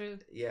 Yeah, it's true.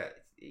 Yeah,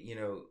 you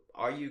know,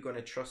 are you going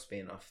to trust me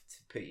enough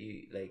to put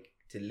you, like,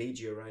 to lead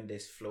you around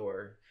this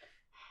floor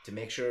to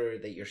make sure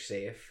that you're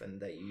safe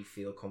and that you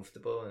feel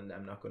comfortable, and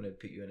I'm not going to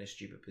put you in a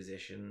stupid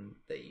position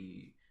that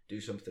you do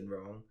something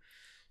wrong.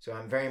 So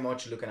I'm very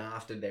much looking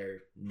after their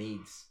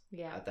needs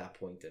at that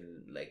point,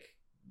 and like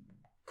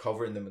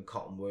covering them in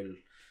cotton wool,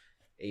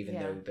 even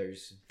though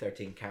there's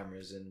 13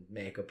 cameras and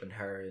makeup and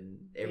hair and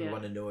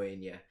everyone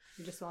annoying you.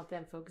 You just want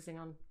them focusing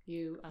on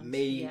you and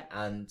me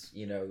and,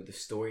 you know, the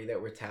story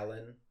that we're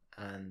telling.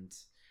 And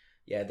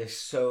yeah, there's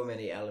so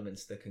many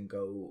elements that can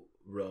go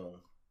wrong,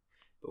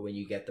 but when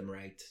you get them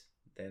right,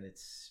 then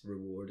it's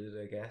rewarded,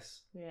 I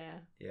guess. Yeah,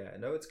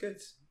 no, it's good.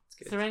 It's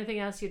good. Is there anything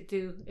else you'd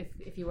do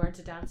if you weren't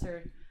a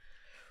dancer?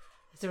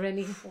 Is there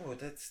any... No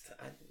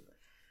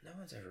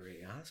one's ever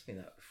really asked me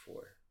that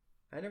before.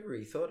 I never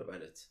really thought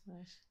about it.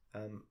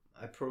 Right.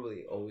 I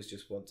probably always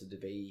just wanted to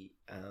be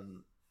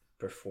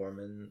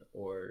performing,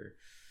 or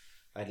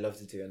I would love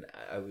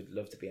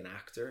to be an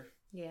actor.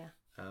 Yeah.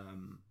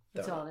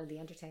 It's all in the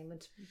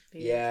entertainment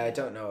field. Yeah, I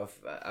don't know if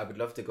I would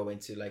love to go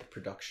into like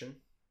production.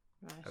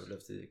 Right. I would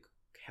love to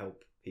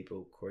help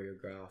people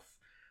choreograph,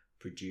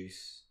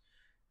 produce.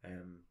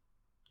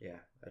 Yeah,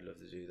 I'd love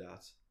to do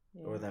that.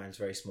 Yeah. Northern Ireland's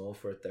very small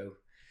for it though.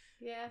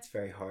 Yeah. It's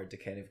very hard to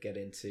kind of get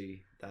into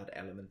that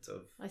element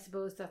of... I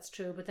suppose that's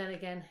true, but then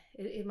again,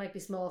 it might be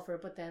small for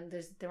it, but then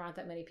there aren't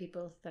that many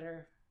people that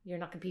are... You're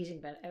not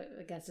competing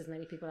against as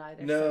many people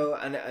either. No, so.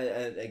 and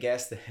I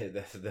guess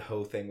the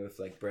whole thing with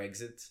like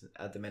Brexit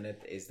at the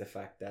minute is the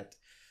fact that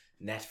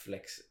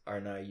Netflix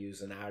are now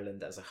using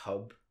Ireland as a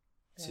hub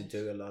to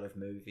do a lot of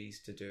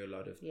movies, to do a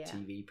lot of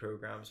TV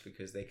programs,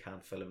 because they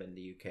can't film in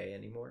the UK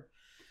anymore.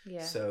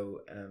 Yeah.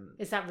 So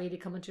is that really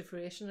coming to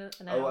fruition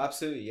now? Oh,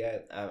 absolutely, yeah.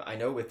 I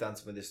know with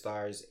Dancing with the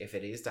Stars, if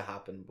it is to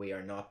happen, we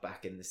are not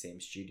back in the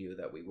same studio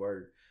that we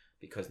were,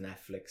 because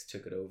Netflix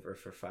took it over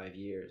for 5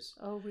 years.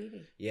 Oh,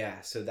 really?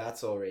 Yeah, so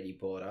that's already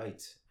bought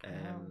out.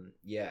 Wow.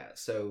 Yeah,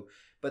 so,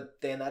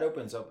 but then that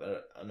opens up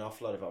an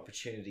awful lot of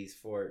opportunities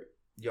for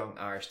young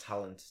Irish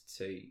talent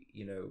to,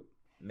 you know,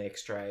 make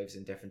strides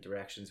in different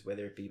directions,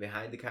 whether it be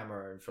behind the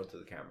camera or in front of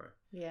the camera.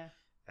 Yeah.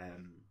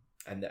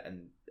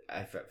 And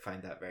I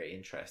find that very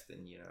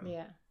interesting, you know.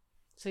 Yeah.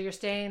 So you're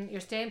staying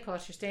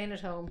put, you're staying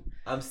at home.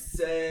 I'm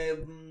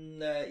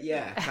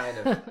yeah, kind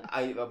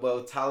of.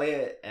 Well,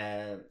 Talia,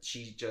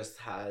 she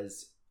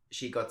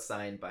got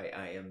signed by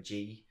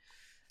IMG,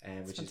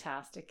 which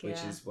fantastic,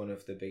 which is one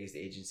of the biggest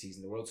agencies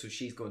in the world. So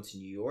she's going to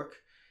New York.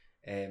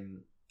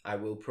 I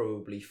will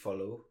probably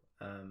follow.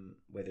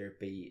 Whether it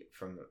be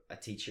from a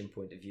teaching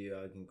point of view,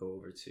 I can go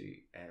over to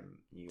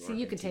New York. So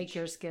you can take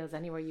your skills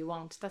anywhere you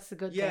want. That's the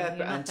good thing.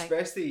 Yeah, and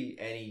especially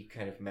any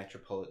kind of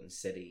metropolitan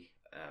city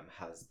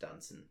has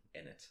dancing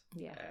in it.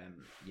 Yeah.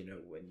 You know,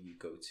 when you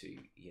go to,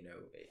 you know,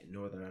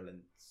 Northern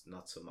Ireland,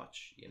 not so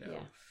much, you know.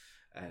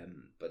 Yeah.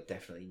 But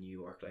definitely New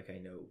York, like I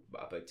know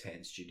about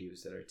 10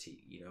 studios that are,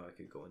 you know, I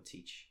could go and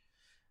teach,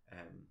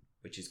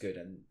 which is good,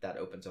 and that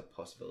opens up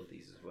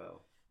possibilities as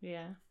well.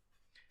 Yeah.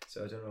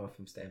 So I don't know if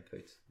I'm staying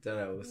put. Don't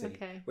know. We'll see.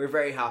 Okay. We're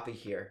very happy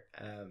here.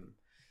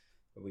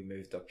 We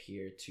moved up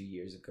here 2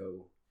 years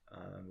ago.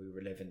 We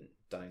were living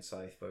down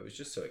south, but it was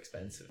just so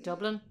expensive.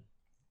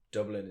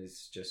 Dublin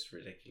is just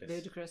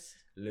ridiculous.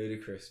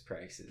 Ludicrous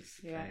prices.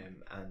 Yeah.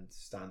 And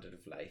standard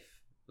of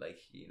life. Like,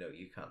 you know,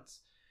 you can't.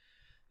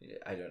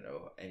 I don't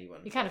know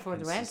anyone. You can't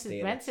afford the rents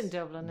in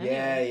Dublin. Yeah,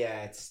 anyway.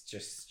 yeah. It's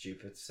just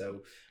stupid.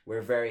 So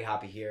we're very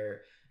happy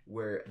here.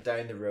 We're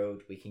down the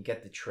road. We can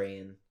get the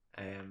train.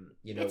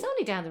 You know, it's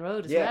only down the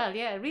road as well.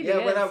 Yeah, it really is.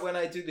 Yeah, when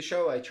I do the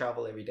show, I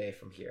travel every day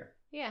from here.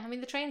 Yeah, I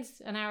mean the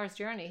train's an hour's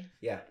journey.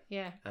 Yeah.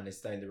 Yeah. And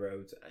it's down the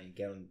road, and you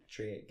get on the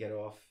train, get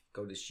off,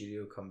 go to the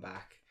studio, come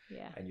back.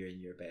 Yeah. and you're in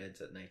your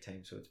beds at night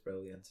time, so it's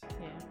brilliant.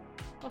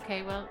 Yeah.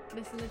 Okay, well,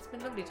 listen, it's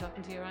been lovely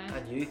talking to you, Ryan.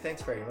 And you,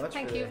 thanks very much.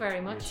 Thank for you very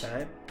your much.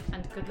 time.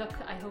 And good luck.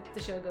 I hope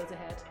the show goes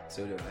ahead.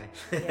 So do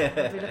I. Yeah,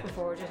 I'll be looking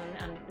forward to it,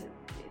 and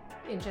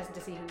interested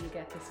to see who you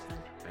get this time.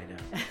 I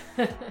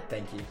know.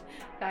 Thank you.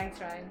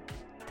 Thanks, Ryan.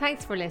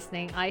 Thanks for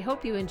listening. I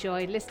hope you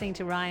enjoyed listening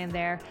to Ryan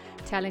there,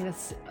 telling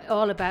us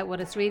all about what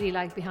it's really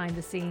like behind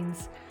the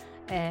scenes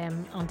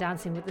on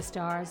Dancing with the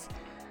Stars,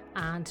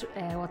 and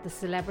what the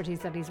celebrities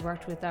that he's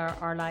worked with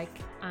are like.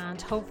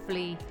 And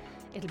hopefully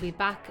it'll be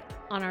back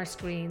on our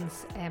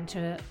screens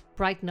to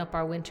brighten up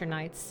our winter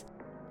nights.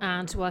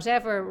 And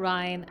whatever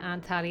Ryan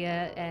and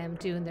Thalia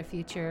do in their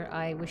future,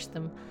 I wish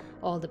them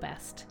all the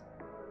best.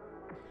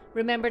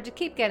 Remember to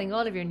keep getting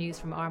all of your news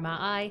from Armagh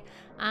Eye,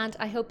 and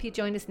I hope you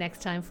join us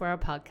next time for our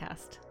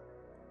podcast.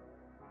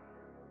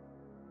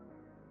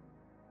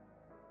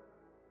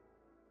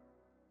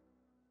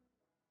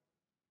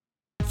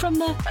 From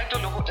the I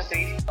don't know what to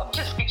say. I'm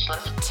just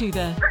speechless. to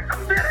the,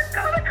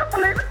 I can't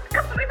believe it.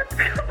 Can't believe it.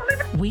 Can't believe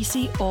it. we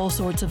see all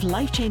sorts of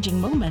life-changing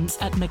moments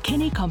at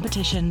McKinney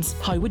Competitions.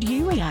 How would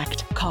you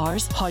react?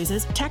 Cars,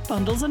 houses, tech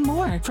bundles and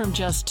more from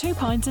just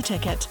 £2 a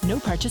ticket. No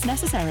purchase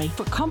necessary.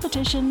 For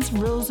competitions,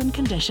 rules and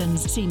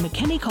conditions, see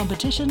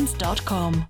mckinneycompetitions.com.